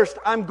them first,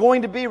 I'm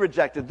going to be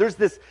rejected. There's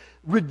this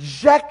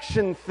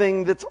rejection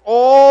thing that's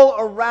all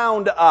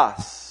around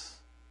us.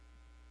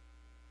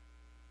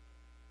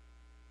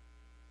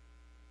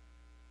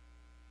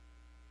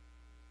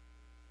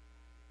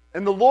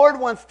 And the Lord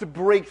wants to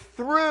break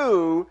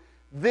through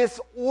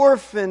this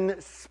orphan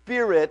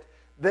spirit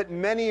that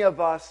many of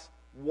us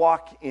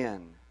walk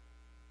in.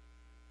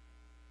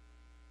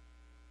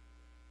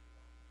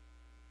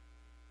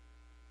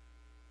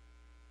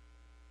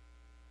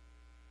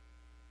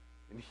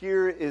 And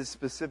here is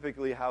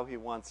specifically how He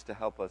wants to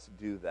help us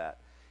do that.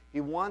 He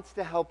wants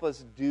to help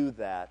us do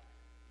that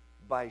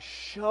by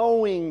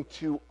showing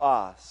to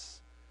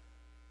us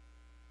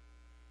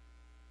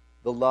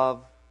the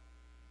love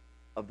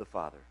of the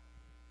Father.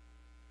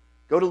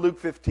 Go to Luke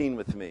 15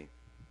 with me.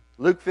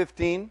 Luke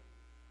 15,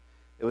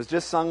 it was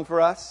just sung for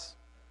us.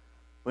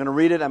 We're going to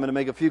read it. I'm going to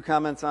make a few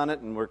comments on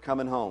it, and we're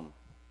coming home.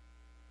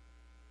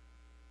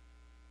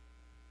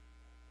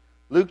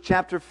 Luke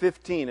chapter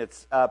 15.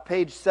 It's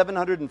page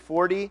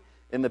 740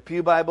 in the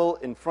Pew Bible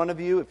in front of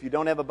you. If you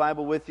don't have a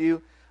Bible with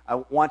you, I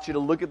want you to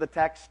look at the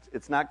text.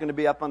 It's not going to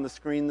be up on the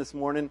screen this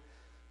morning.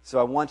 So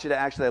I want you to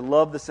I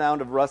love the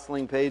sound of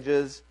rustling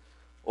pages.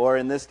 Or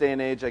in this day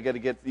and age, I got to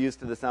get used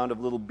to the sound of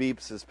little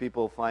beeps as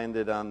people find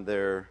it on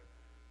their,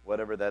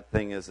 whatever that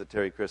thing is that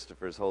Terry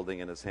Christopher's holding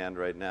in his hand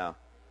right now.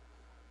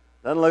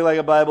 Doesn't look like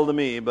a Bible to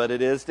me, but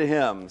it is to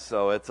him,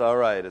 so it's all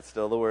right. It's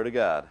still the Word of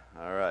God.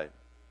 All right.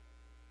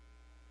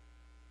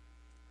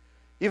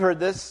 You've heard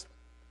this.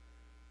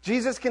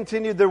 Jesus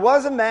continued, there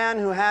was a man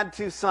who had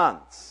 2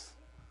 sons.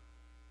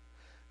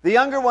 The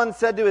younger one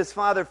said to his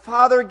father,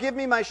 Father, give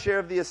me my share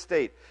of the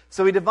estate.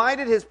 So he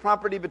divided his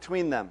property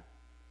between them.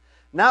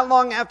 Not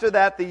long after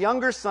that, the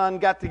younger son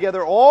got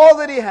together all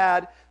that he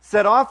had,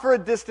 set off for a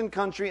distant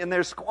country, and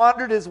there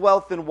squandered his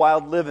wealth in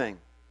wild living.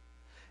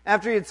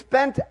 After he had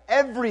spent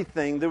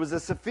everything, there was a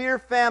severe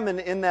famine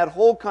in that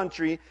whole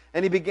country,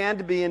 and he began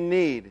to be in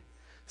need.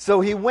 So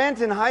he went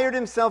and hired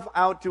himself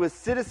out to a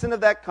citizen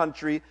of that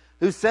country,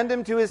 who sent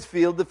him to his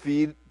field to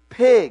feed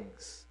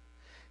pigs.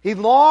 He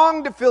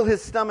longed to fill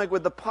his stomach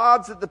with the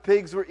pods that the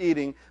pigs were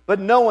eating, but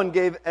no one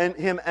gave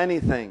him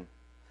anything.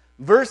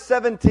 Verse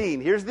 17,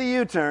 here's the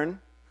U-turn.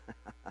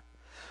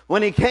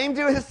 When he came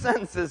to his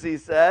senses, he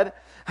said,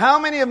 how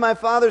many of my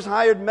father's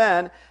hired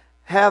men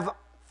have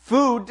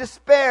food to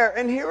spare?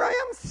 And here I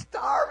am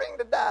starving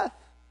to death.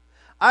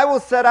 I will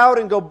set out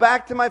and go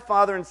back to my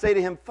father and say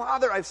to him,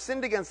 Father, I've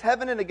sinned against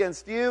heaven and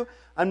against you.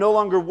 I'm no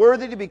longer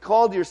worthy to be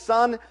called your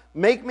son.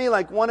 Make me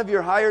like one of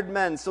your hired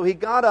men. So he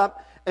got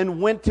up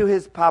and went to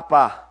his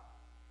papa.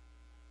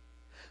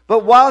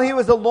 But while he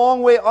was a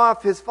long way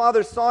off, his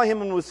father saw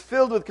him and was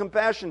filled with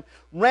compassion,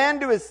 ran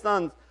to his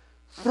son,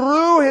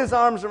 threw his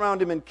arms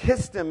around him and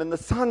kissed him. And the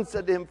son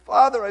said to him,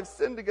 Father, I've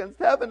sinned against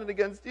heaven and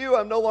against you.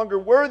 I'm no longer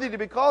worthy to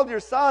be called your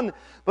son.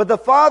 But the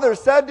father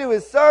said to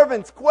his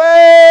servants,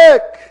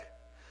 Quick!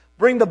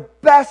 Bring the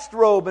best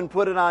robe and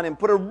put it on him.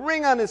 Put a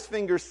ring on his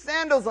finger,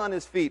 sandals on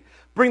his feet.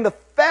 Bring the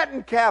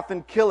fattened calf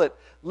and kill it.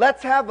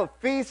 Let's have a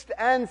feast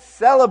and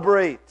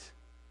celebrate.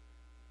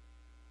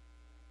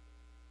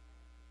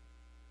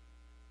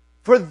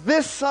 For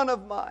this son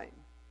of mine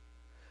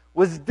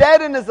was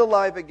dead and is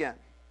alive again.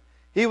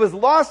 He was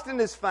lost and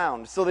is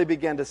found. So they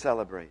began to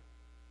celebrate.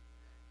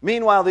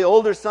 Meanwhile, the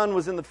older son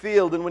was in the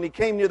field, and when he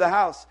came near the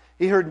house,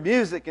 he heard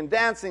music and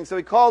dancing. So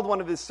he called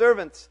one of his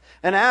servants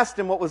and asked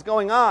him what was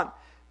going on.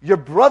 Your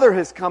brother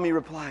has come, he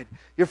replied.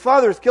 Your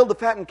father has killed the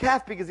fattened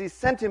calf because he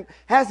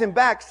has him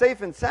back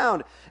safe and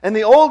sound. And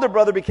the older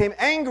brother became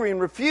angry and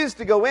refused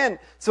to go in.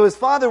 So his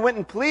father went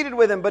and pleaded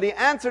with him, but he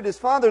answered his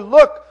father,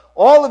 Look,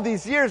 all of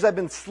these years I've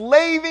been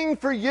slaving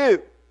for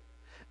you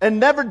and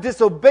never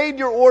disobeyed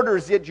your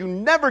orders, yet you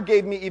never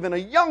gave me even a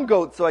young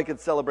goat so I could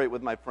celebrate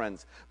with my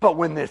friends. But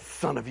when this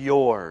son of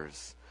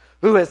yours,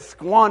 who has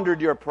squandered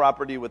your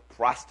property with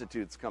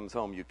prostitutes, comes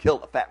home, you kill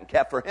the fattened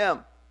calf for him.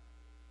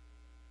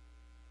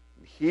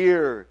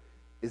 Here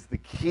is the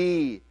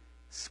key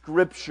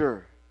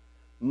scripture.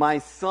 My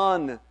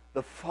son,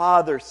 the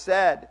father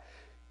said,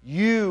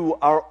 You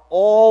are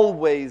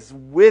always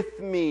with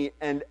me,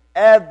 and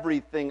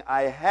everything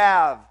I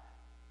have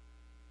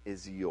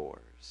is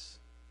yours.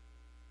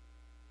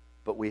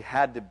 But we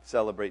had to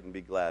celebrate and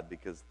be glad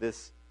because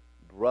this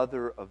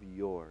brother of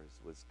yours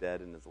was dead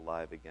and is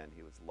alive again.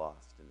 He was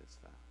lost and is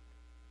found.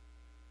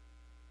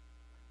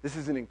 This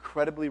is an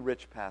incredibly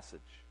rich passage.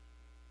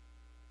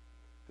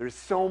 There's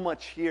so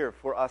much here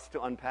for us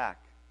to unpack.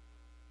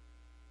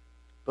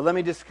 But let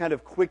me just kind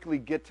of quickly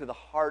get to the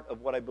heart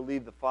of what I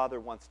believe the Father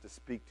wants to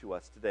speak to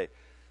us today.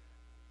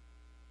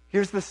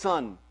 Here's the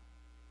son.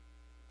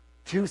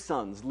 2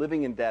 sons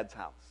living in Dad's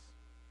house.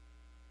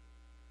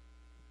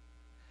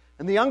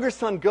 And the younger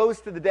son goes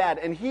to the dad,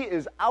 and he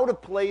is out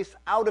of place,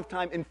 out of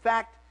time. In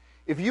fact,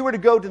 if you were to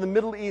go to the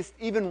Middle East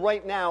even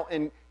right now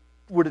and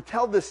were to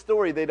tell this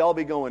story, they'd all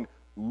be going,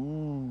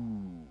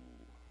 ooh.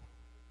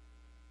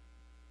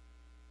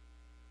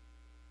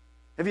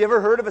 Have you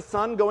ever heard of a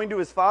son going to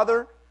his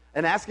father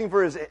and asking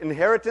for his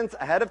inheritance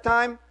ahead of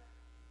time?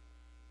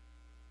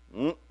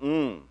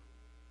 The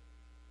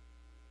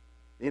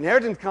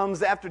inheritance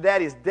comes after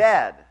Daddy's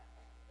dead.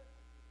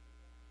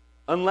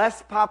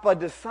 Unless Papa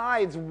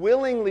decides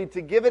willingly to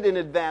give it in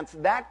advance,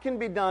 that can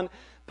be done.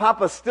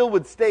 Papa still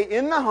would stay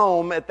in the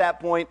home at that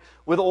point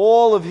with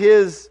all of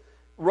his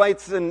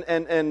rights and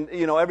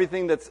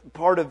everything that's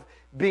part of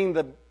being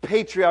the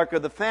patriarch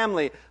of the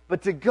family.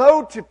 But to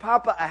go to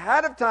Papa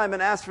ahead of time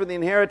and ask for the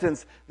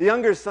inheritance, the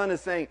younger son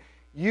is saying,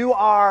 You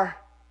are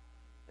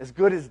as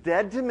good as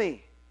dead to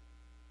me.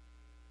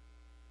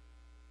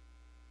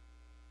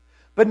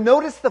 But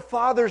notice the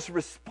father's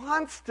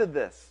response to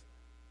this.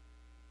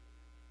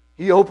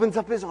 He opens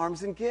up his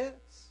arms and gives.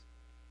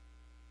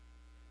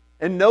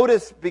 And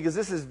notice, because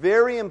this is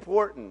very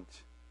important,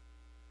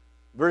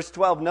 verse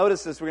 12,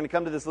 notice this, we're going to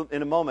come to this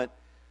in a moment.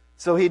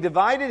 So he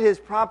divided his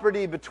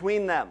property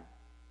between them.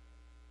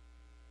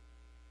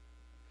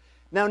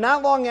 Now,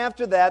 not long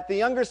after that, the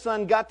younger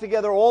son got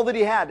together all that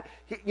he had.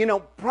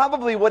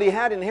 Probably what he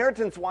had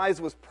inheritance-wise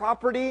was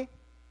property,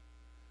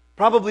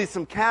 probably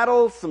some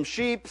cattle, some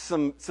sheep,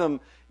 some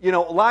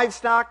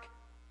livestock.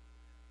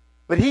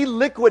 But he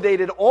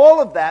liquidated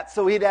all of that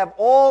so he'd have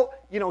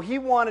he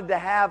wanted to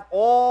have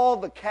all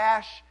the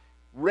cash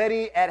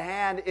ready at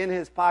hand in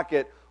his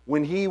pocket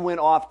when he went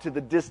off to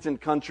the distant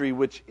country,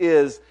 which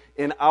is,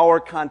 in our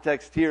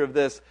context here of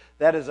this,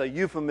 that is a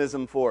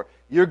euphemism for,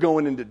 you're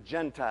going into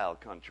Gentile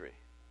country.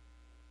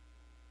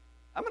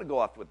 I'm going to go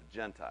off with the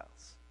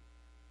Gentiles.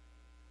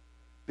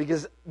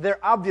 Because they're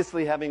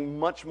obviously having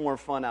much more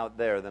fun out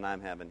there than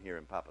I'm having here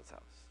in Papa's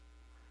house.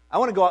 I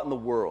want to go out in the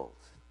world.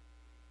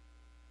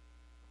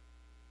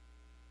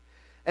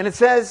 And it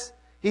says,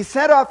 he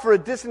set off for a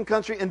distant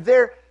country and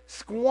there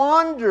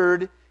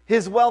squandered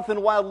his wealth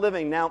in wild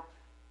living. Now,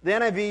 the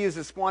NIV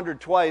uses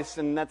squandered twice,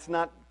 and that's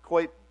not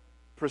quite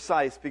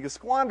precise, because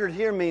squandered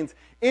here means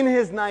in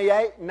his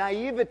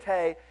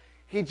naivete,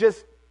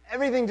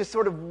 everything just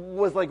sort of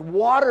was like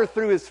water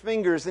through his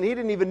fingers, and he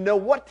didn't even know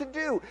what to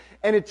do.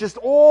 And it just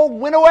all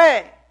went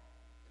away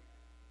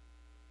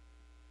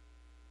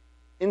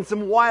in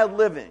some wild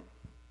living.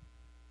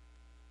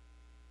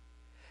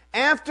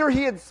 After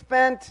he had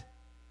spent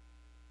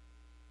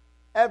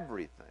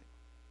everything,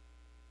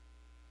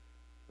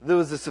 there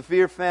was a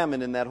severe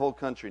famine in that whole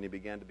country, and he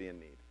began to be in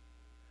need.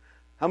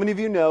 How many of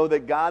you know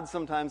that God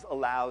sometimes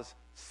allows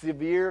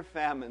severe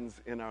famines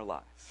in our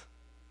lives?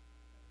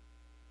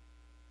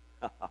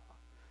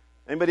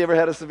 Anybody ever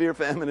had a severe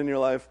famine in your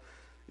life?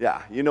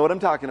 Yeah, you know what I'm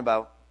talking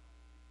about.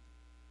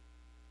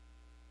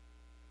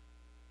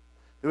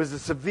 There was a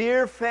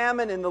severe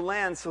famine in the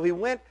land, so he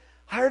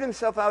hired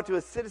himself out to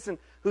a citizen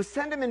who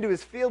sent him into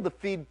his field to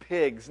feed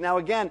pigs. Now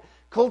again,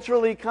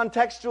 culturally,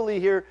 contextually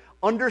here,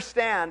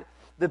 understand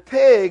the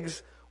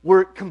pigs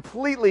were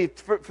completely,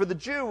 for the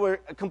Jew, were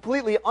a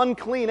completely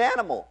unclean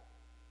animal.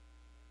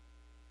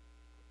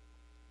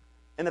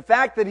 And the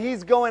fact that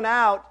he's going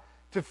out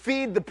to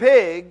feed the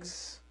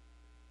pigs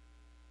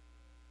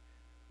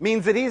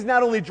means that he's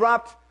not only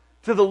dropped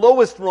to the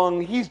lowest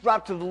rung, he's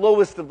dropped to the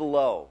lowest of the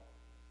low.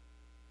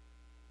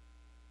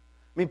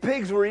 I mean,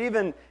 pigs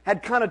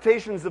had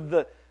connotations of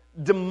the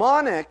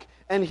demonic,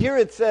 and here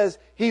it says,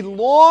 he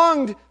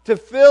longed to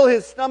fill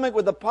his stomach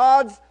with the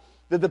pods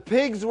that the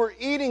pigs were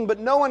eating, but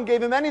no one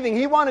gave him anything.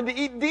 He wanted to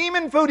eat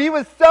demon food. He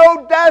was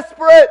so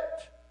desperate.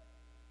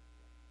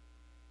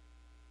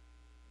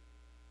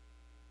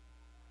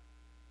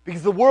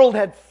 Because the world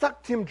had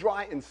sucked him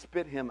dry and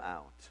spit him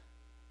out.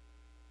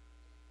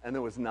 And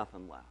there was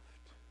nothing left.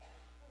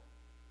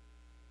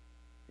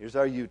 Here's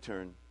our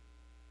U-turn.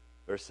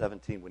 Verse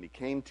 17, when he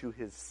came to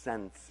his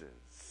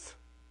senses.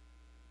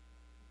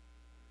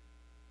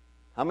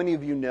 How many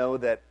of you know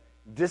that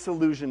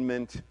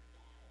disillusionment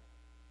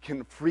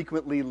can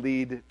frequently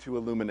lead to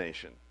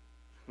illumination?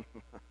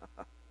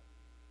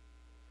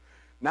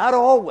 Not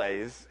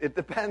always. It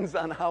depends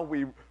on how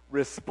we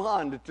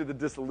respond to the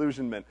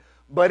disillusionment.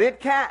 But it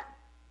can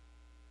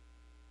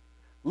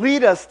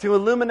lead us to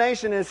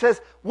illumination. And it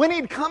says, when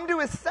he'd come to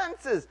his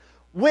senses,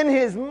 when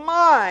his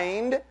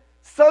mind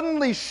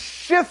suddenly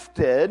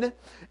shifted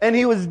and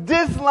he was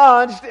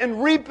dislodged and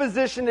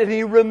repositioned and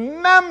he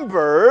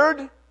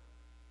remembered,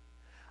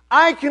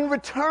 I can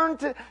return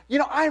to,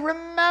 I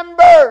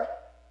remember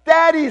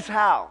Daddy's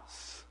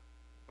house.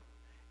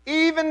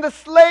 Even the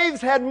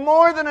slaves had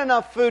more than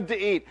enough food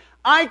to eat.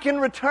 I can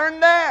return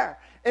there.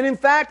 And in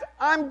fact,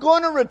 I'm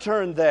going to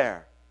return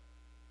there.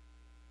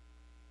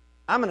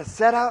 I'm going to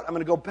set out. I'm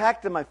going to go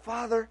back to my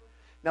father.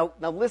 Now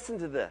listen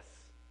to this.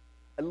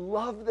 I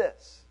love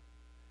this.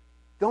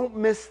 Don't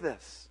miss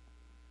this.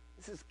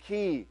 This is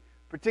key,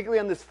 particularly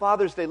on this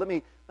Father's Day. Let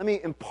me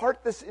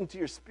impart this into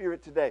your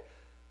spirit today.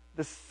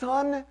 The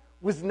son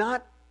was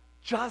not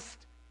just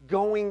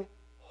going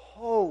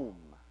home.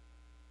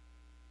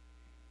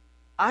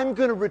 I'm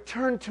going to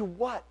return to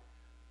what?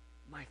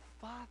 My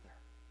Father.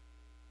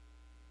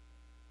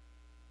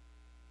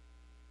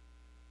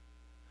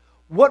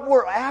 What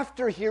we're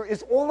after here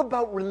is all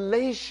about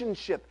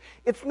relationship.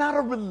 It's not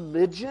a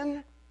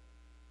religion.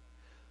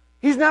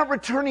 He's not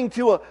returning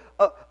to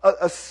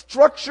a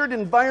structured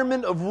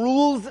environment of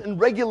rules and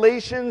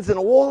regulations and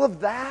all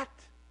of that.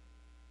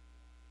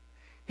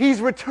 He's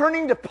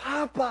returning to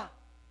Papa.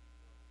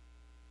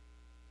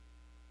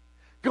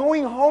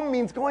 Going home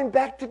means going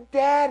back to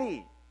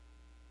Daddy.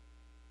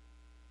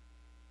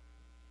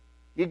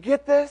 You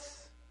get this?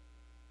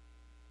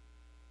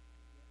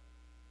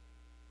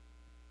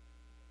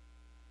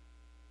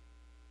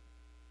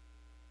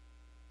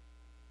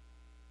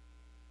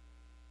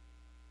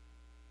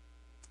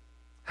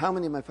 How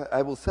many of my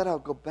I will set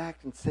out, go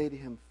back and say to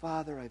him,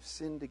 Father, I've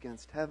sinned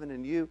against heaven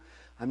and you.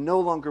 I'm no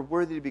longer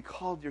worthy to be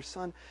called your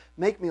son.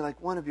 Make me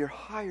like one of your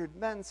hired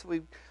men. So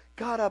he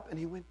got up and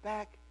he went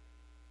back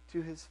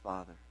to his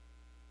father.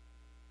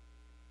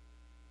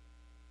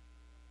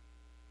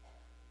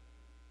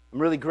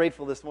 I'm really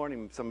grateful this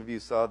morning. Some of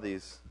you saw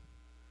these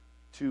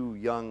two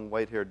young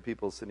white-haired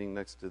people sitting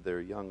next to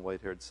their young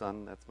white-haired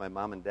son. That's my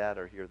mom and dad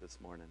are here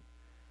this morning.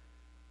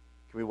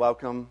 Can we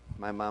welcome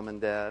my mom and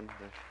dad?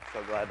 We're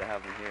so glad to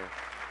have them here.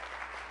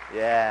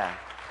 Yeah.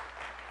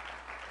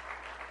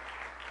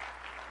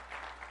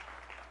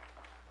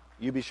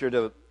 You be sure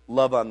to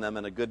love on them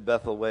in a good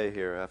Bethel way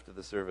here after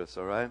the service,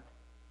 all right?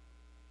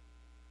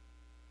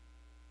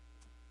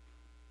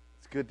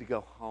 It's good to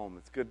go home.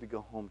 It's good to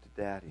go home to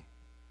Daddy.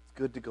 It's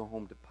good to go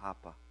home to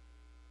Papa.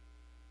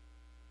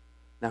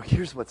 Now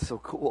here's what's so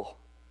cool.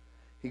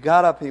 He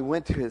got up and he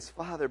went to his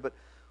father, but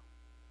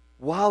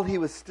while he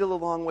was still a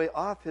long way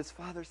off, his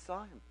father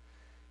saw him.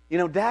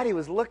 Daddy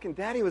was looking.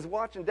 Daddy was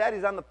watching.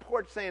 Daddy's on the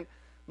porch saying,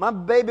 my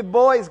baby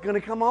boy is going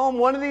to come home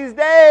one of these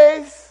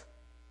days.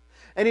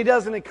 And he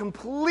does in a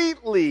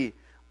completely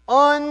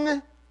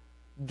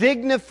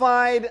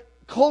undignified,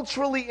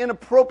 culturally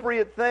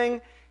inappropriate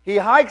thing. He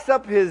hikes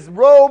up his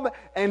robe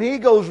and he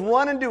goes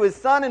running to his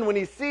son. And when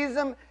he sees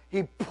him,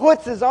 he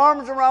puts his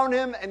arms around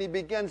him and he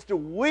begins to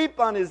weep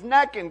on his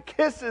neck and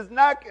kiss his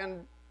neck.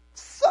 And,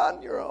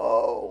 son, you're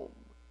home.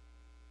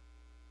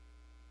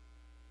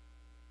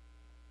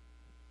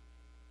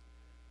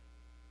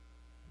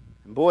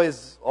 And boy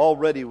is all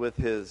ready with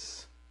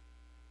his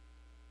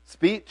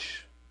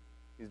speech.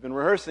 He's been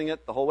rehearsing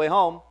it the whole way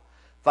home.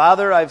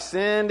 Father, I've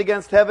sinned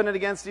against heaven and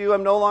against you.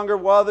 I'm no longer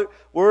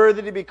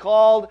worthy to be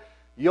called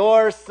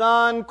your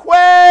son.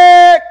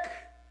 Quick!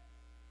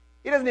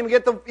 He doesn't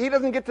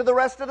get to the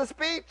rest of the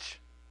speech.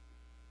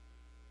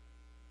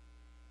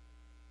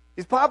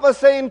 He's Papa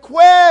saying,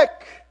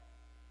 quick!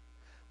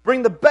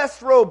 Bring the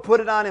best robe, put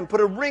it on him. Put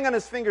a ring on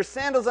his finger,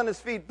 sandals on his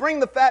feet. Bring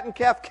the fattened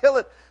calf, kill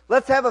it.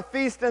 Let's have a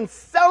feast and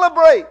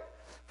celebrate.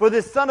 For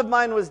this son of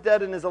mine was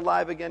dead and is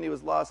alive again. He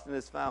was lost and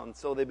is found.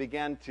 So they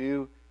began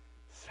to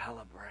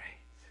celebrate.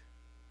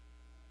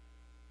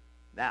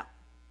 Now,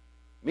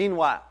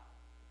 meanwhile,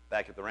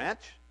 back at the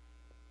ranch,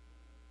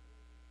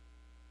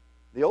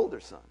 the older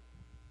son,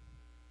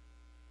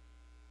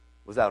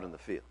 was out in the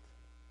field.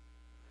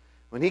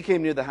 When he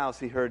came near the house,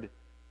 he heard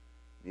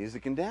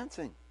music and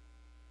dancing.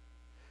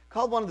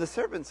 Called one of the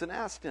servants and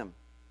asked him,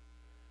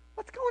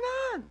 "What's going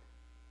on?"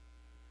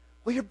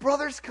 "Well, your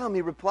brother's come,"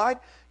 he replied.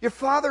 "Your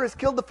father has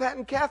killed the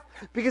fattened calf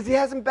because he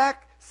has him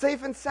back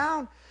safe and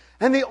sound."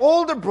 And the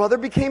older brother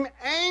became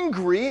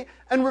angry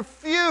and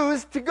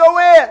refused to go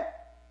in.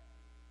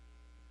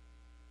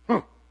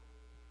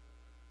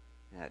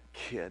 That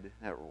kid,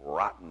 that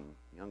rotten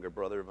younger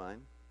brother of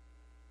mine.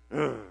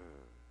 I'm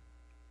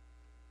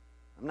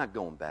not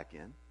going back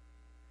in.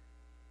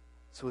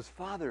 So his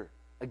father,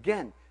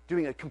 again,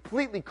 doing a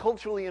completely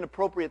culturally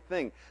inappropriate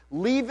thing,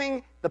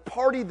 leaving the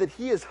party that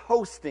he is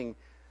hosting.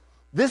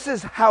 This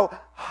is how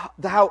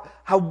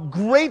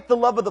great the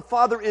love of the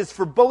father is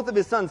for both of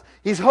his sons.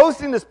 He's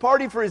hosting this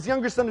party for his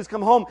younger son who's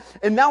come home,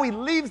 and now he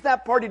leaves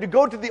that party to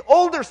go to the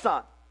older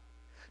son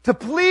to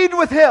plead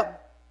with him.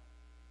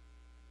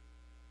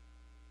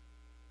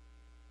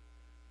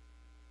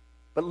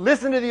 But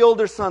listen to the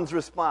older son's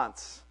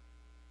response.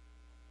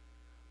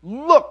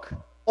 "Look,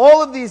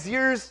 all of these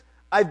years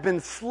I've been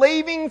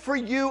slaving for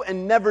you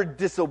and never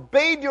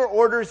disobeyed your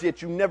orders,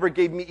 yet you never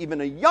gave me even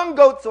a young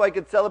goat so I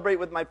could celebrate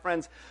with my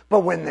friends.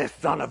 But when this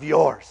son of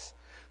yours,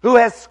 who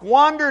has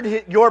squandered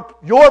your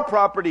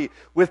property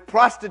with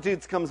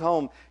prostitutes, comes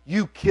home,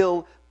 you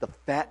kill the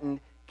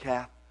fattened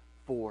calf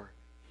for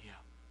him."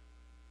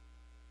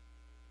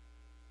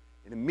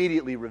 It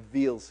immediately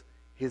reveals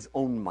his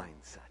own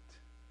mindset.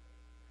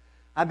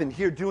 I've been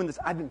here doing this.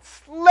 I've been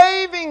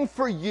slaving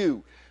for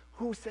you.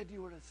 Who said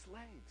you were a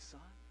slave, son?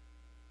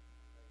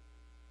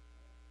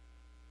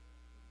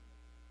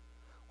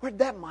 Where'd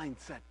that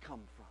mindset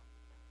come from?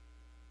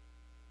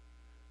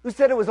 Who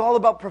said it was all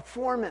about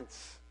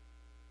performance?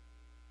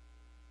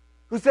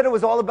 Who said it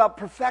was all about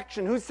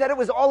perfection? Who said it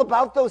was all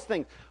about those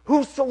things?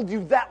 Who sold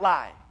you that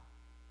lie?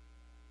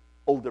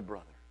 Older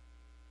brother.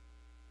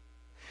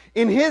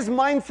 In his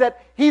mindset,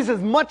 he's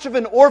as much of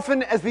an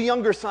orphan as the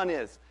younger son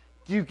is.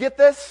 Do you get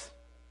this?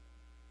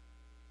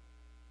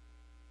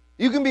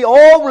 You can be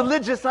all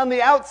religious on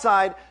the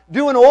outside,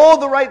 doing all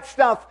the right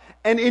stuff,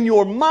 and in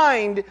your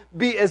mind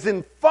be as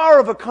in far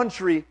of a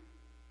country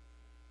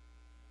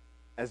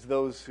as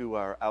those who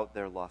are out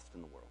there lost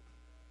in the world.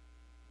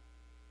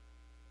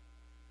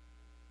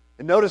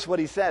 And notice what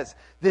he says.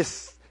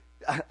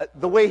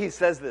 The way he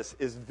says this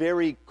is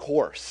very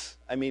coarse.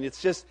 I mean,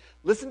 it's just,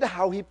 listen to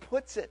how he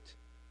puts it.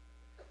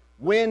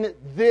 When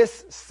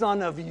this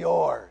son of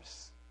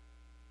yours,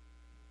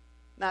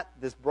 not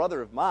this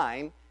brother of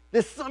mine,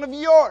 this son of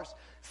yours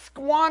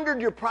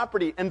squandered your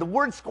property. And the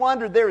word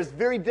squandered there is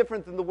very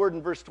different than the word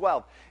in verse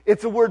 12.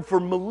 It's a word for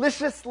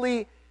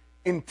maliciously,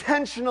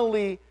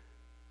 intentionally,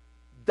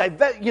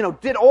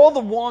 did all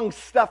the wrong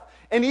stuff.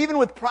 And even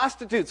with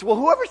prostitutes. Well,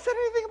 whoever said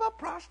anything about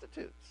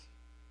prostitutes?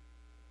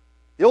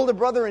 The older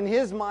brother in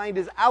his mind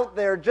is out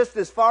there just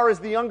as far as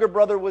the younger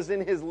brother was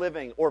in his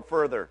living, or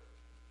further.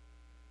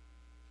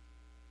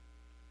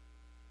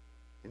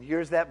 And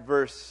here's that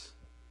verse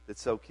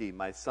that's so key.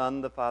 "My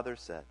son," the father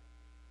said,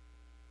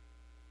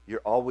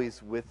 "you're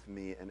always with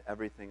me, and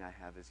everything I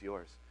have is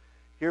yours."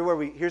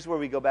 Here's where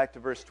we go back to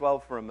verse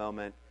 12 for a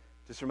moment.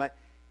 Just remind,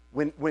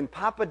 when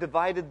Papa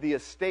divided the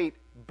estate,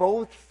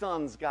 both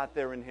sons got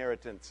their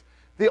inheritance.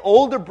 The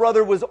older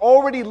brother was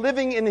already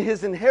living in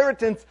his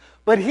inheritance,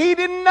 but he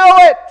didn't know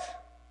it.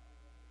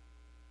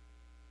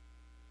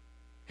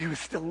 He was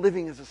still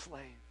living as a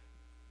slave.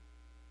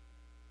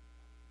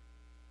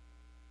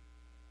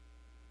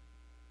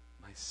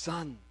 "My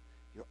son,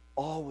 you're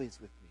always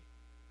with me.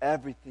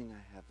 Everything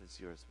I have is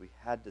yours." We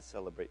had to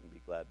celebrate and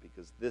be glad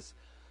because this,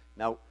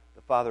 now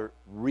the father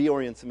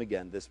reorients him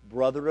again. "This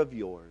brother of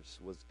yours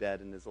was dead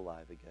and is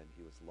alive again.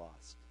 He was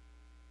lost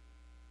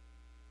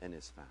and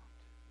is found."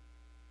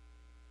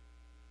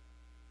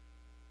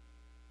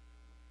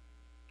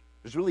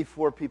 There's really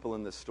four people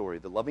in this story: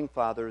 the loving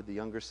father, the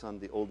younger son,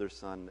 the older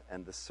son,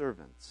 and the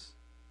servants.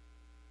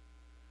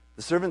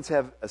 The servants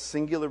have a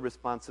singular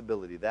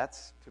responsibility.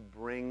 That's to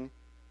bring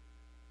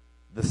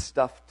the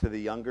stuff to the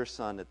younger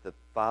son at the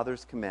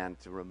father's command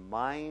to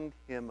remind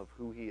him of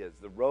who he is.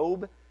 The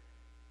robe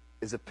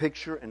is a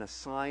picture and a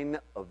sign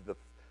of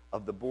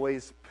the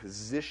boy's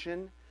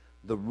position.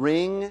 The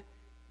ring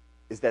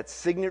is that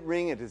signet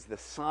ring. It is the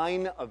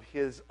sign of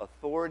his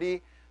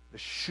authority. The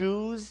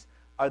shoes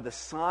are the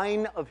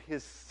sign of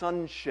his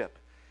sonship.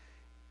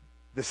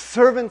 The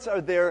servants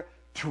are there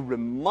to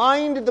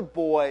remind the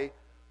boy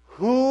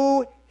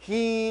who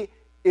he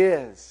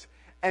is.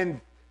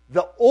 And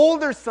the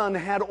older son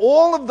had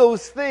all of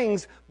those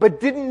things, but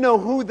didn't know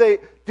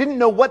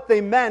what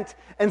they meant.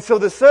 And so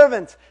the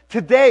servants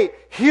today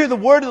hear the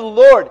word of the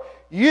Lord.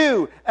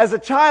 You, as a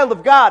child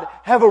of God,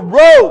 have a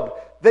robe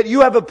that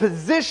you have a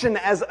position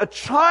as a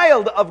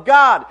child of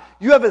God.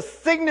 You have a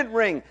signet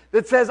ring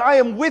that says, "I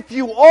am with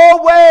you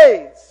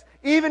always,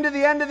 even to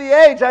the end of the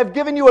age. I've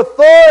given you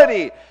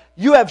authority."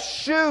 You have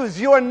shoes.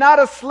 You are not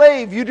a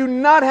slave. You do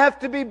not have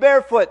to be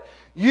barefoot.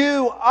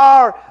 You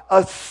are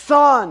a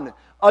son,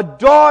 a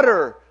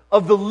daughter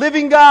of the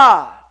living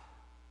God.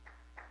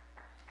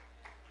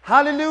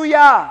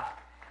 Hallelujah.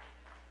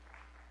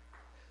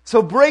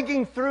 So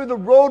breaking through the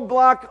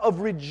roadblock of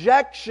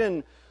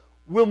rejection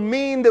will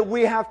mean that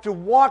we have to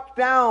walk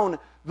down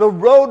the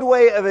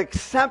roadway of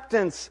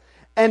acceptance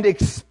and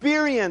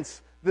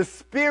experience the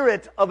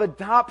spirit of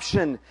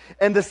adoption.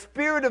 And the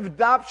spirit of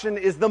adoption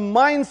is the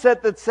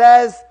mindset that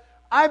says,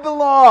 I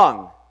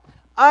belong,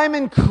 I'm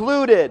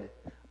included,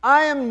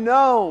 I am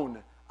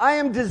known, I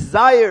am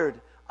desired,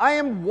 I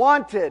am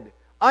wanted,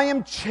 I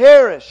am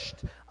cherished,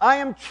 I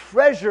am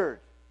treasured.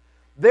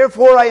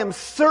 Therefore, I am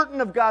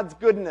certain of God's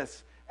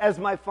goodness as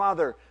my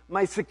Father,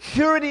 my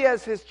security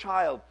as His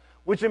child,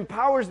 which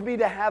empowers me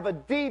to have a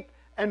deep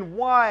and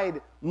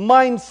wide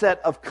mindset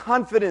of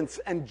confidence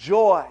and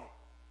joy.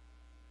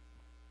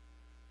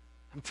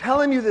 I'm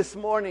telling you this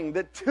morning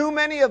that too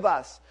many of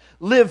us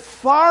live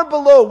far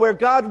below where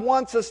God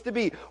wants us to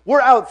be.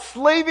 We're out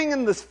slaving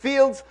in the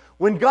fields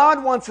when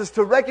God wants us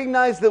to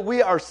recognize that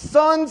we are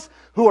sons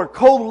who are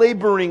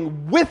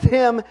co-laboring with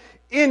Him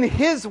in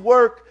His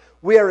work.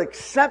 We are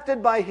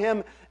accepted by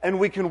Him, and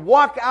we can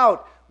walk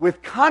out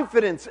with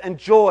confidence and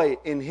joy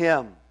in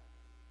Him.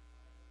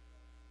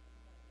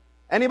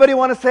 Anybody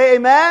want to say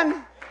amen?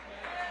 Amen?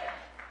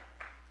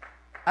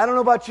 I don't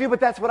know about you, but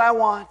that's what I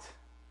want.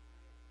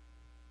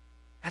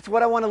 That's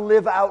what I want to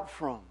live out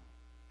from.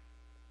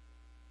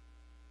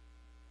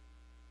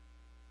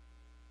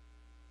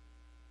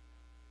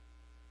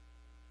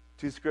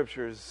 Two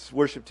scriptures.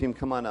 Worship team,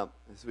 come on up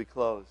as we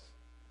close.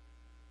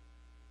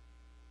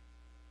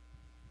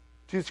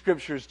 Two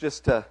scriptures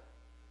just to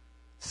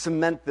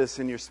cement this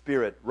in your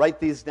spirit. Write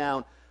these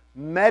down.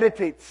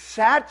 Meditate.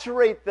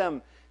 Saturate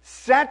them.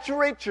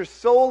 Saturate your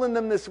soul in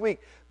them this week.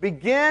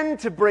 Begin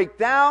to break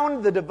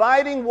down the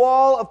dividing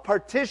wall of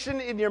partition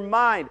in your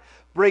mind.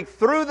 Break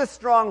through the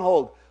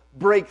stronghold.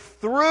 Break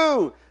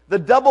through the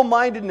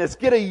double-mindedness.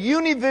 Get a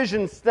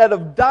univision instead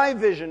of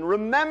division.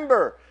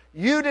 Remember,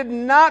 you did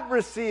not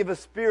receive a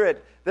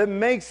spirit that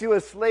makes you a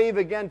slave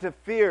again to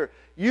fear.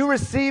 You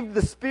received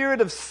the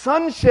spirit of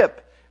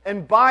sonship,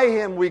 and by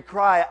Him we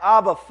cry,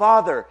 Abba,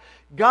 Father.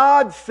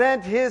 God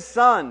sent His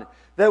Son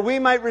that we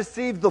might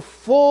receive the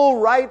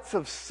full rights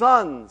of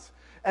sons.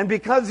 And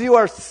because you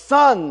are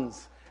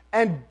sons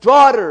and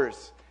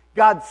daughters,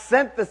 God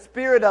sent the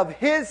Spirit of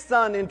His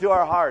Son into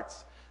our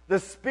hearts. The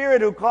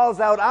Spirit who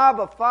calls out,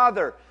 Abba,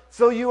 Father.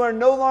 So you are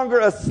no longer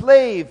a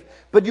slave,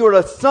 but you are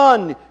a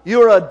son,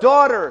 you are a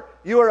daughter,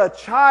 you are a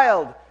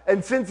child.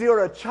 And since you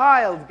are a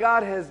child,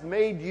 God has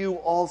made you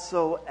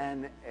also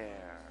an heir.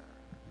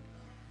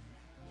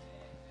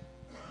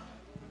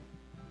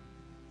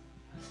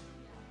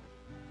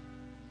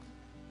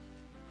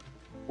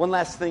 One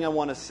last thing I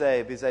want to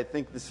say, because I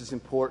think this is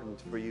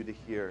important for you to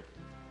hear.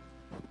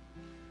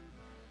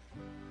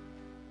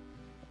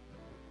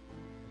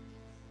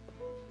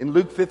 In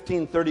Luke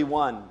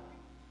 15:31,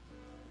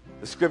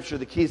 the scripture,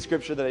 the key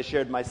scripture that I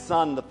shared, my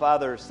son, the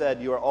Father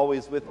said, you are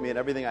always with me and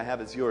everything I have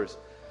is yours.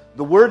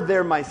 The word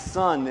there, my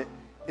son,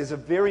 is a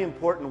very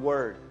important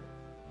word.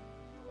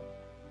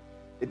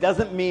 It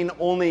doesn't mean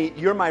only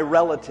you're my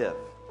relative.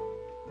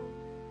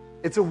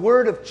 It's a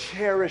word of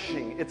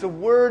cherishing. It's a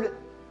word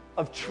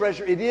of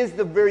treasure. It is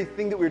the very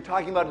thing that we were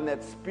talking about in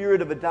that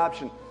spirit of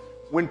adoption.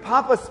 When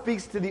Papa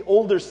speaks to the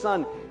older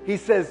son, he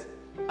says,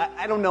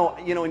 I don't know,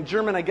 in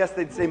German I guess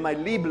they'd say my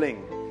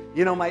Liebling,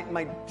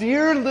 my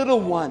dear little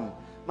one,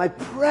 my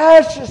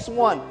precious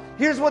one.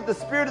 Here's what the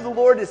Spirit of the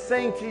Lord is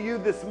saying to you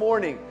this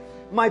morning.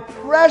 My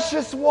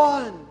precious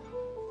one,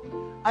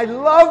 I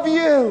love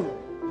you.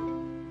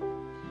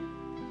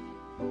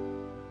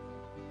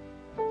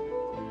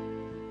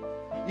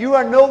 You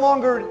are no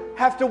longer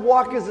have to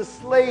walk as a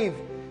slave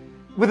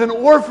with an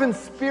orphan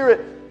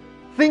spirit,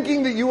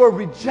 thinking that you are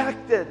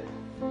rejected,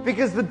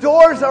 because the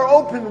doors are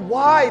open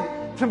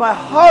wide to my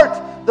heart.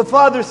 The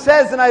Father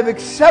says, and I've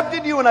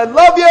accepted you, and I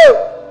love you,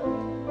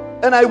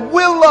 and I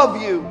will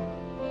love you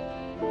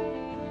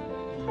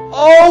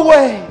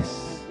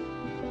always.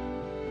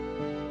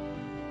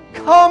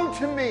 Come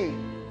to me.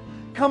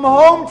 Come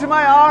home to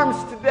my arms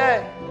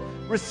today.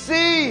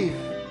 Receive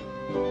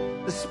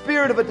the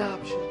spirit of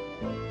adoption.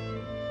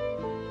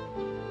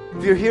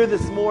 If you're here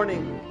this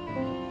morning,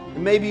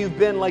 and maybe you've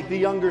been like the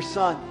younger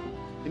son,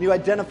 and you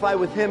identify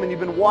with him, and you've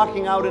been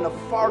walking out in a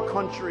far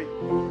country.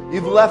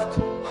 You've left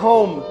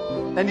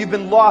home, and you've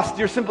been lost.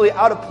 You're simply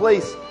out of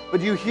place. But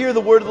you hear the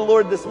word of the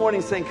Lord this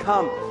morning saying,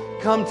 come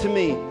to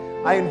me.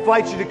 I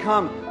invite you to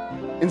come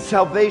in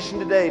salvation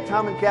today.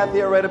 Tom and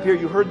Kathy are right up here.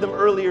 You heard them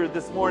earlier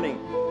this morning.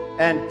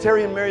 And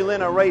Terry and Mary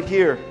Lynn are right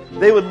here.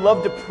 They would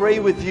love to pray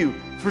with you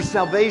for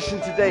salvation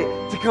today,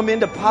 to come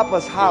into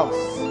Papa's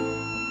house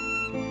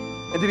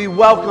and to be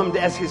welcomed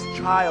as His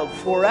child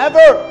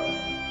forever.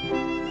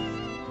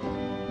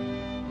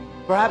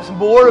 Perhaps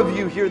more of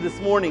you here this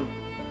morning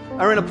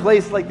are in a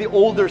place like the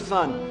older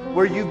son,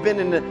 where you've been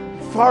in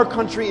a far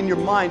country in your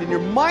mind, in your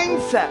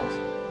mindset.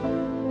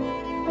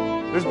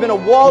 There's been a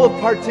wall of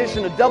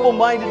partition, a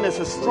double-mindedness,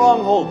 a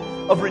stronghold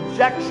of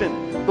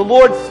rejection. The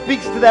Lord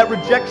speaks to that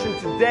rejection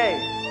today.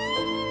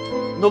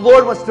 And the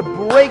Lord wants to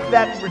break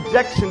that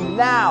rejection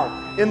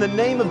now. In the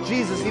name of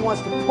Jesus, He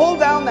wants to pull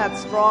down that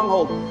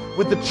stronghold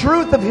with the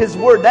truth of His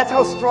Word. That's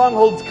how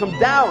strongholds come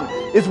down,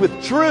 is with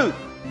truth.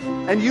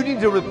 And you need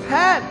to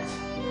repent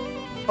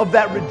of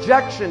that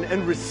rejection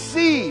and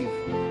receive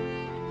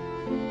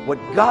what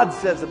God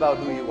says about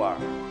who you are.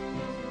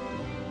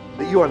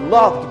 That you are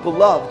loved,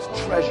 beloved,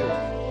 treasured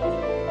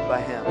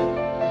by Him.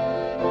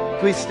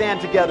 Can we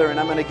stand together? And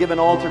I'm going to give an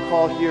altar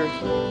call here.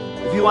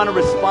 If you want to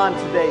respond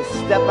today,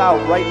 step out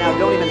right now.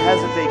 Don't even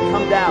hesitate.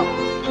 Come down.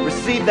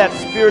 Receive that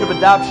spirit of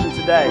adoption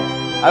today.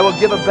 I will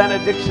give a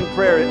benediction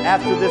prayer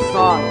after this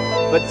song.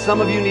 But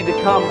some of you need to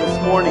come this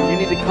morning. You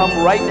need to come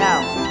right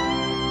now.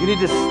 You need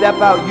to step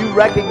out. You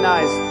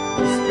recognize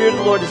the Spirit of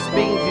the Lord is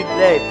speaking to you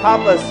today.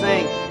 Papa is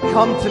saying,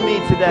 come to me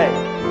today.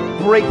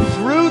 Break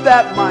through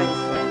that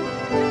mindset.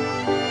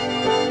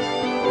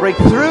 Break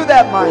through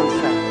that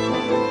mindset.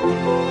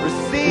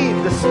 Receive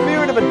the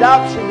spirit of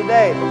adoption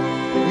today.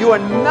 You are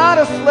not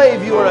a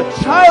slave. You are a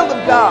child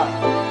of God.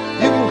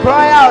 You can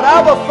cry out,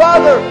 Abba,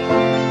 Father.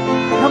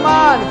 Come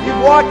on. If you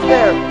walk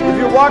there, if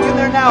you're walking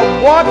there now,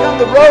 walk on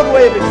the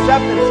roadway of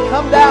acceptance.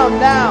 Come down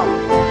now.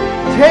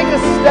 Take a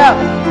step.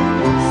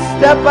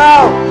 Step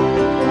out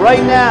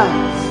right now.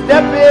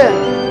 Step in.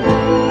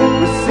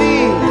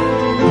 Receive.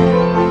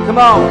 Come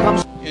on.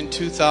 Come. In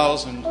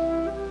 2000,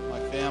 my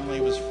family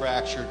was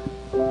fractured.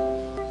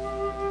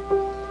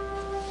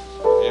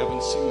 I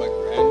haven't seen my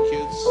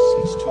grandkids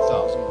since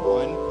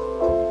 2001.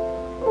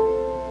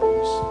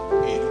 There's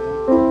 8 of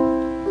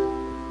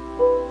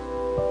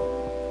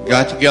them.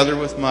 Got together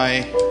with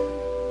my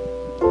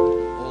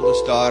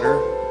oldest daughter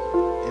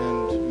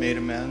and made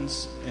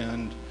amends,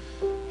 and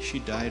she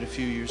died a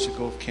few years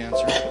ago of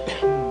cancer.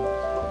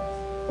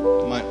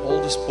 My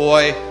oldest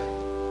boy,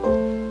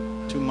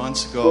 2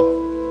 months ago,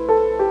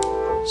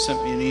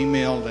 sent me an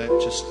email that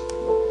just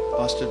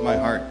busted my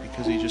heart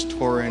because he just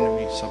tore into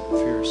me something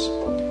fierce.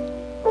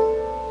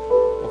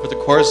 Over the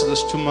course of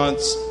this 2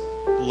 months,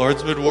 the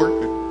Lord's been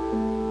working.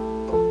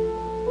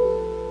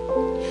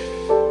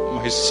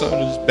 My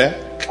son is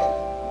back.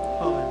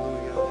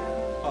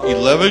 Hallelujah.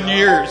 11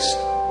 years,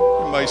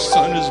 and my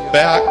son is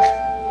back.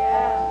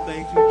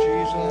 Thank you,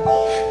 Jesus.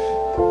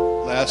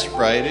 Last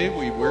Friday,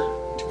 we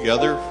worked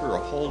together for a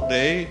whole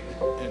day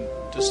and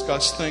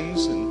discussed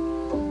things, and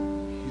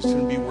he's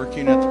going to be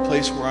working at the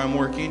place where I'm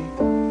working.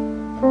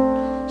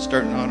 I'm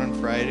starting out on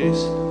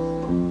Fridays.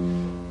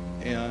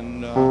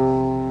 And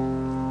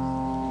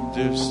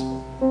there's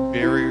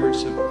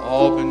barriers have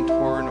all been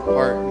torn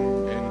apart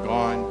and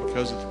gone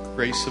because of the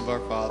grace of our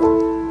Father.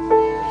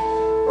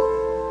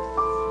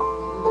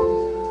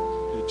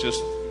 It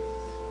just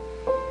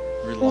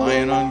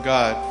relying on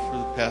God for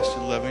the past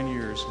 11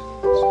 years, and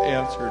He's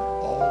answered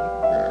all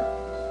prayer.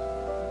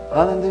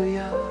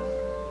 Hallelujah.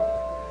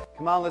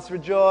 Come on, let's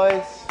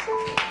rejoice.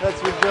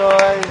 Let's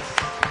rejoice.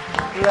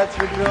 Let's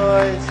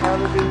rejoice.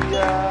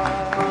 Hallelujah.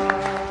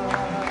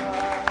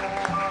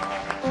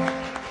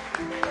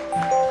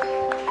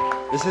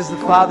 This is the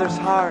Father's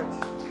heart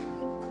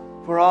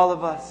for all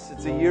of us.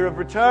 It's a year of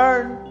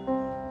return.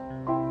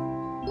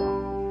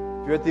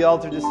 If you're at the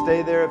altar, just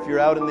stay there. If you're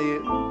out in the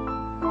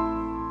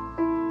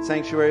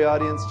sanctuary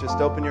audience,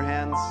 just open your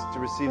hands to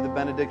receive the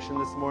benediction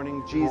this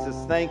morning.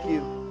 Jesus, thank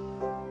you.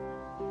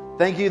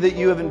 Thank you that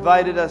you have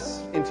invited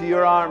us into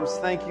your arms.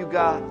 Thank you,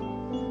 God,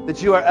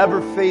 that you are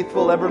ever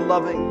faithful, ever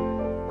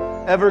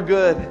loving, ever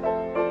good.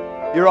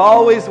 You're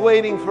always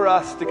waiting for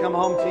us to come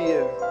home to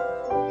you.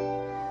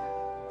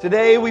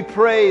 Today we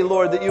pray,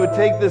 Lord, that you would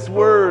take this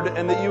word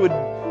and that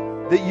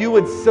you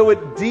would sow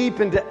it deep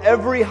into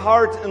every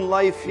heart and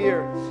life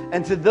here.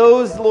 And to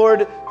those,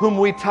 Lord, whom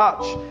we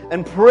touch.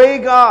 And pray,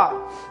 God,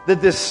 that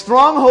this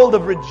stronghold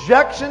of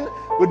rejection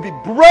would be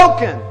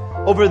broken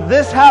over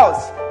this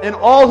house and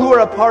all who are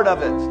a part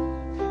of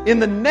it. In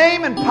the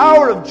name and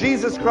power of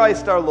Jesus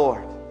Christ our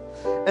Lord.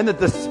 And that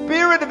the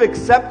spirit of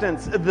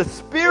acceptance, the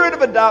spirit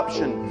of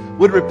adoption,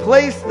 would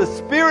replace the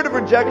spirit of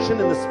rejection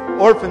and the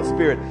orphan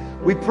spirit.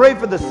 We pray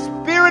for the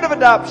spirit of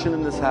adoption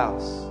in this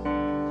house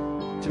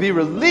to be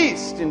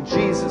released in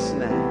Jesus'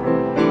 name.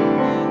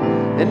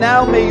 And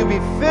now may you be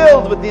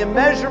filled with the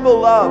immeasurable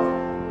love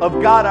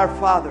of God our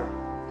Father,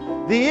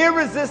 the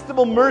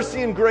irresistible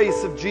mercy and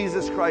grace of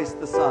Jesus Christ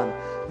the Son,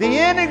 the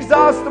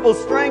inexhaustible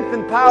strength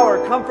and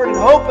power, comfort and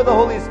hope of the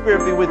Holy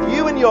Spirit be with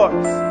you and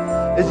yours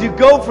as you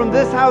go from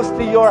this house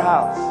to your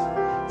house,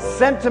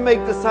 sent to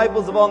make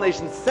disciples of all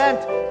nations,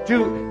 sent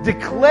to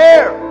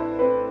declare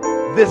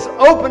this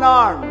open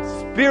arms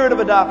spirit of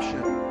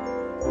adoption.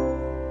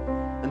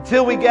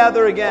 Until we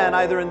gather again,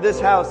 either in this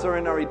house or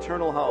in our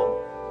eternal home,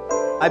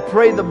 I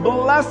pray the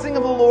blessing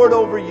of the Lord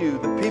over you,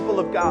 the people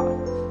of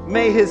God.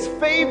 May His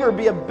favor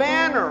be a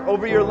banner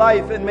over your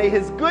life, and may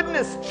His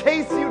goodness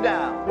chase you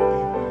down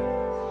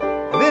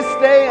this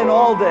day and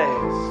all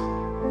days.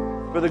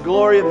 For the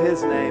glory of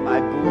His name,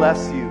 I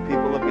bless you,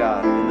 people of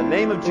God. In the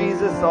name of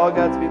Jesus, all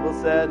God's people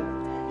said.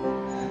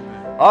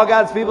 All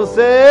God's people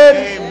said.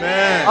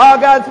 Amen. All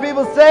God's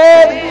people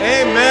said.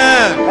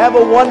 Amen. Have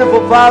a wonderful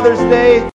Father's Day.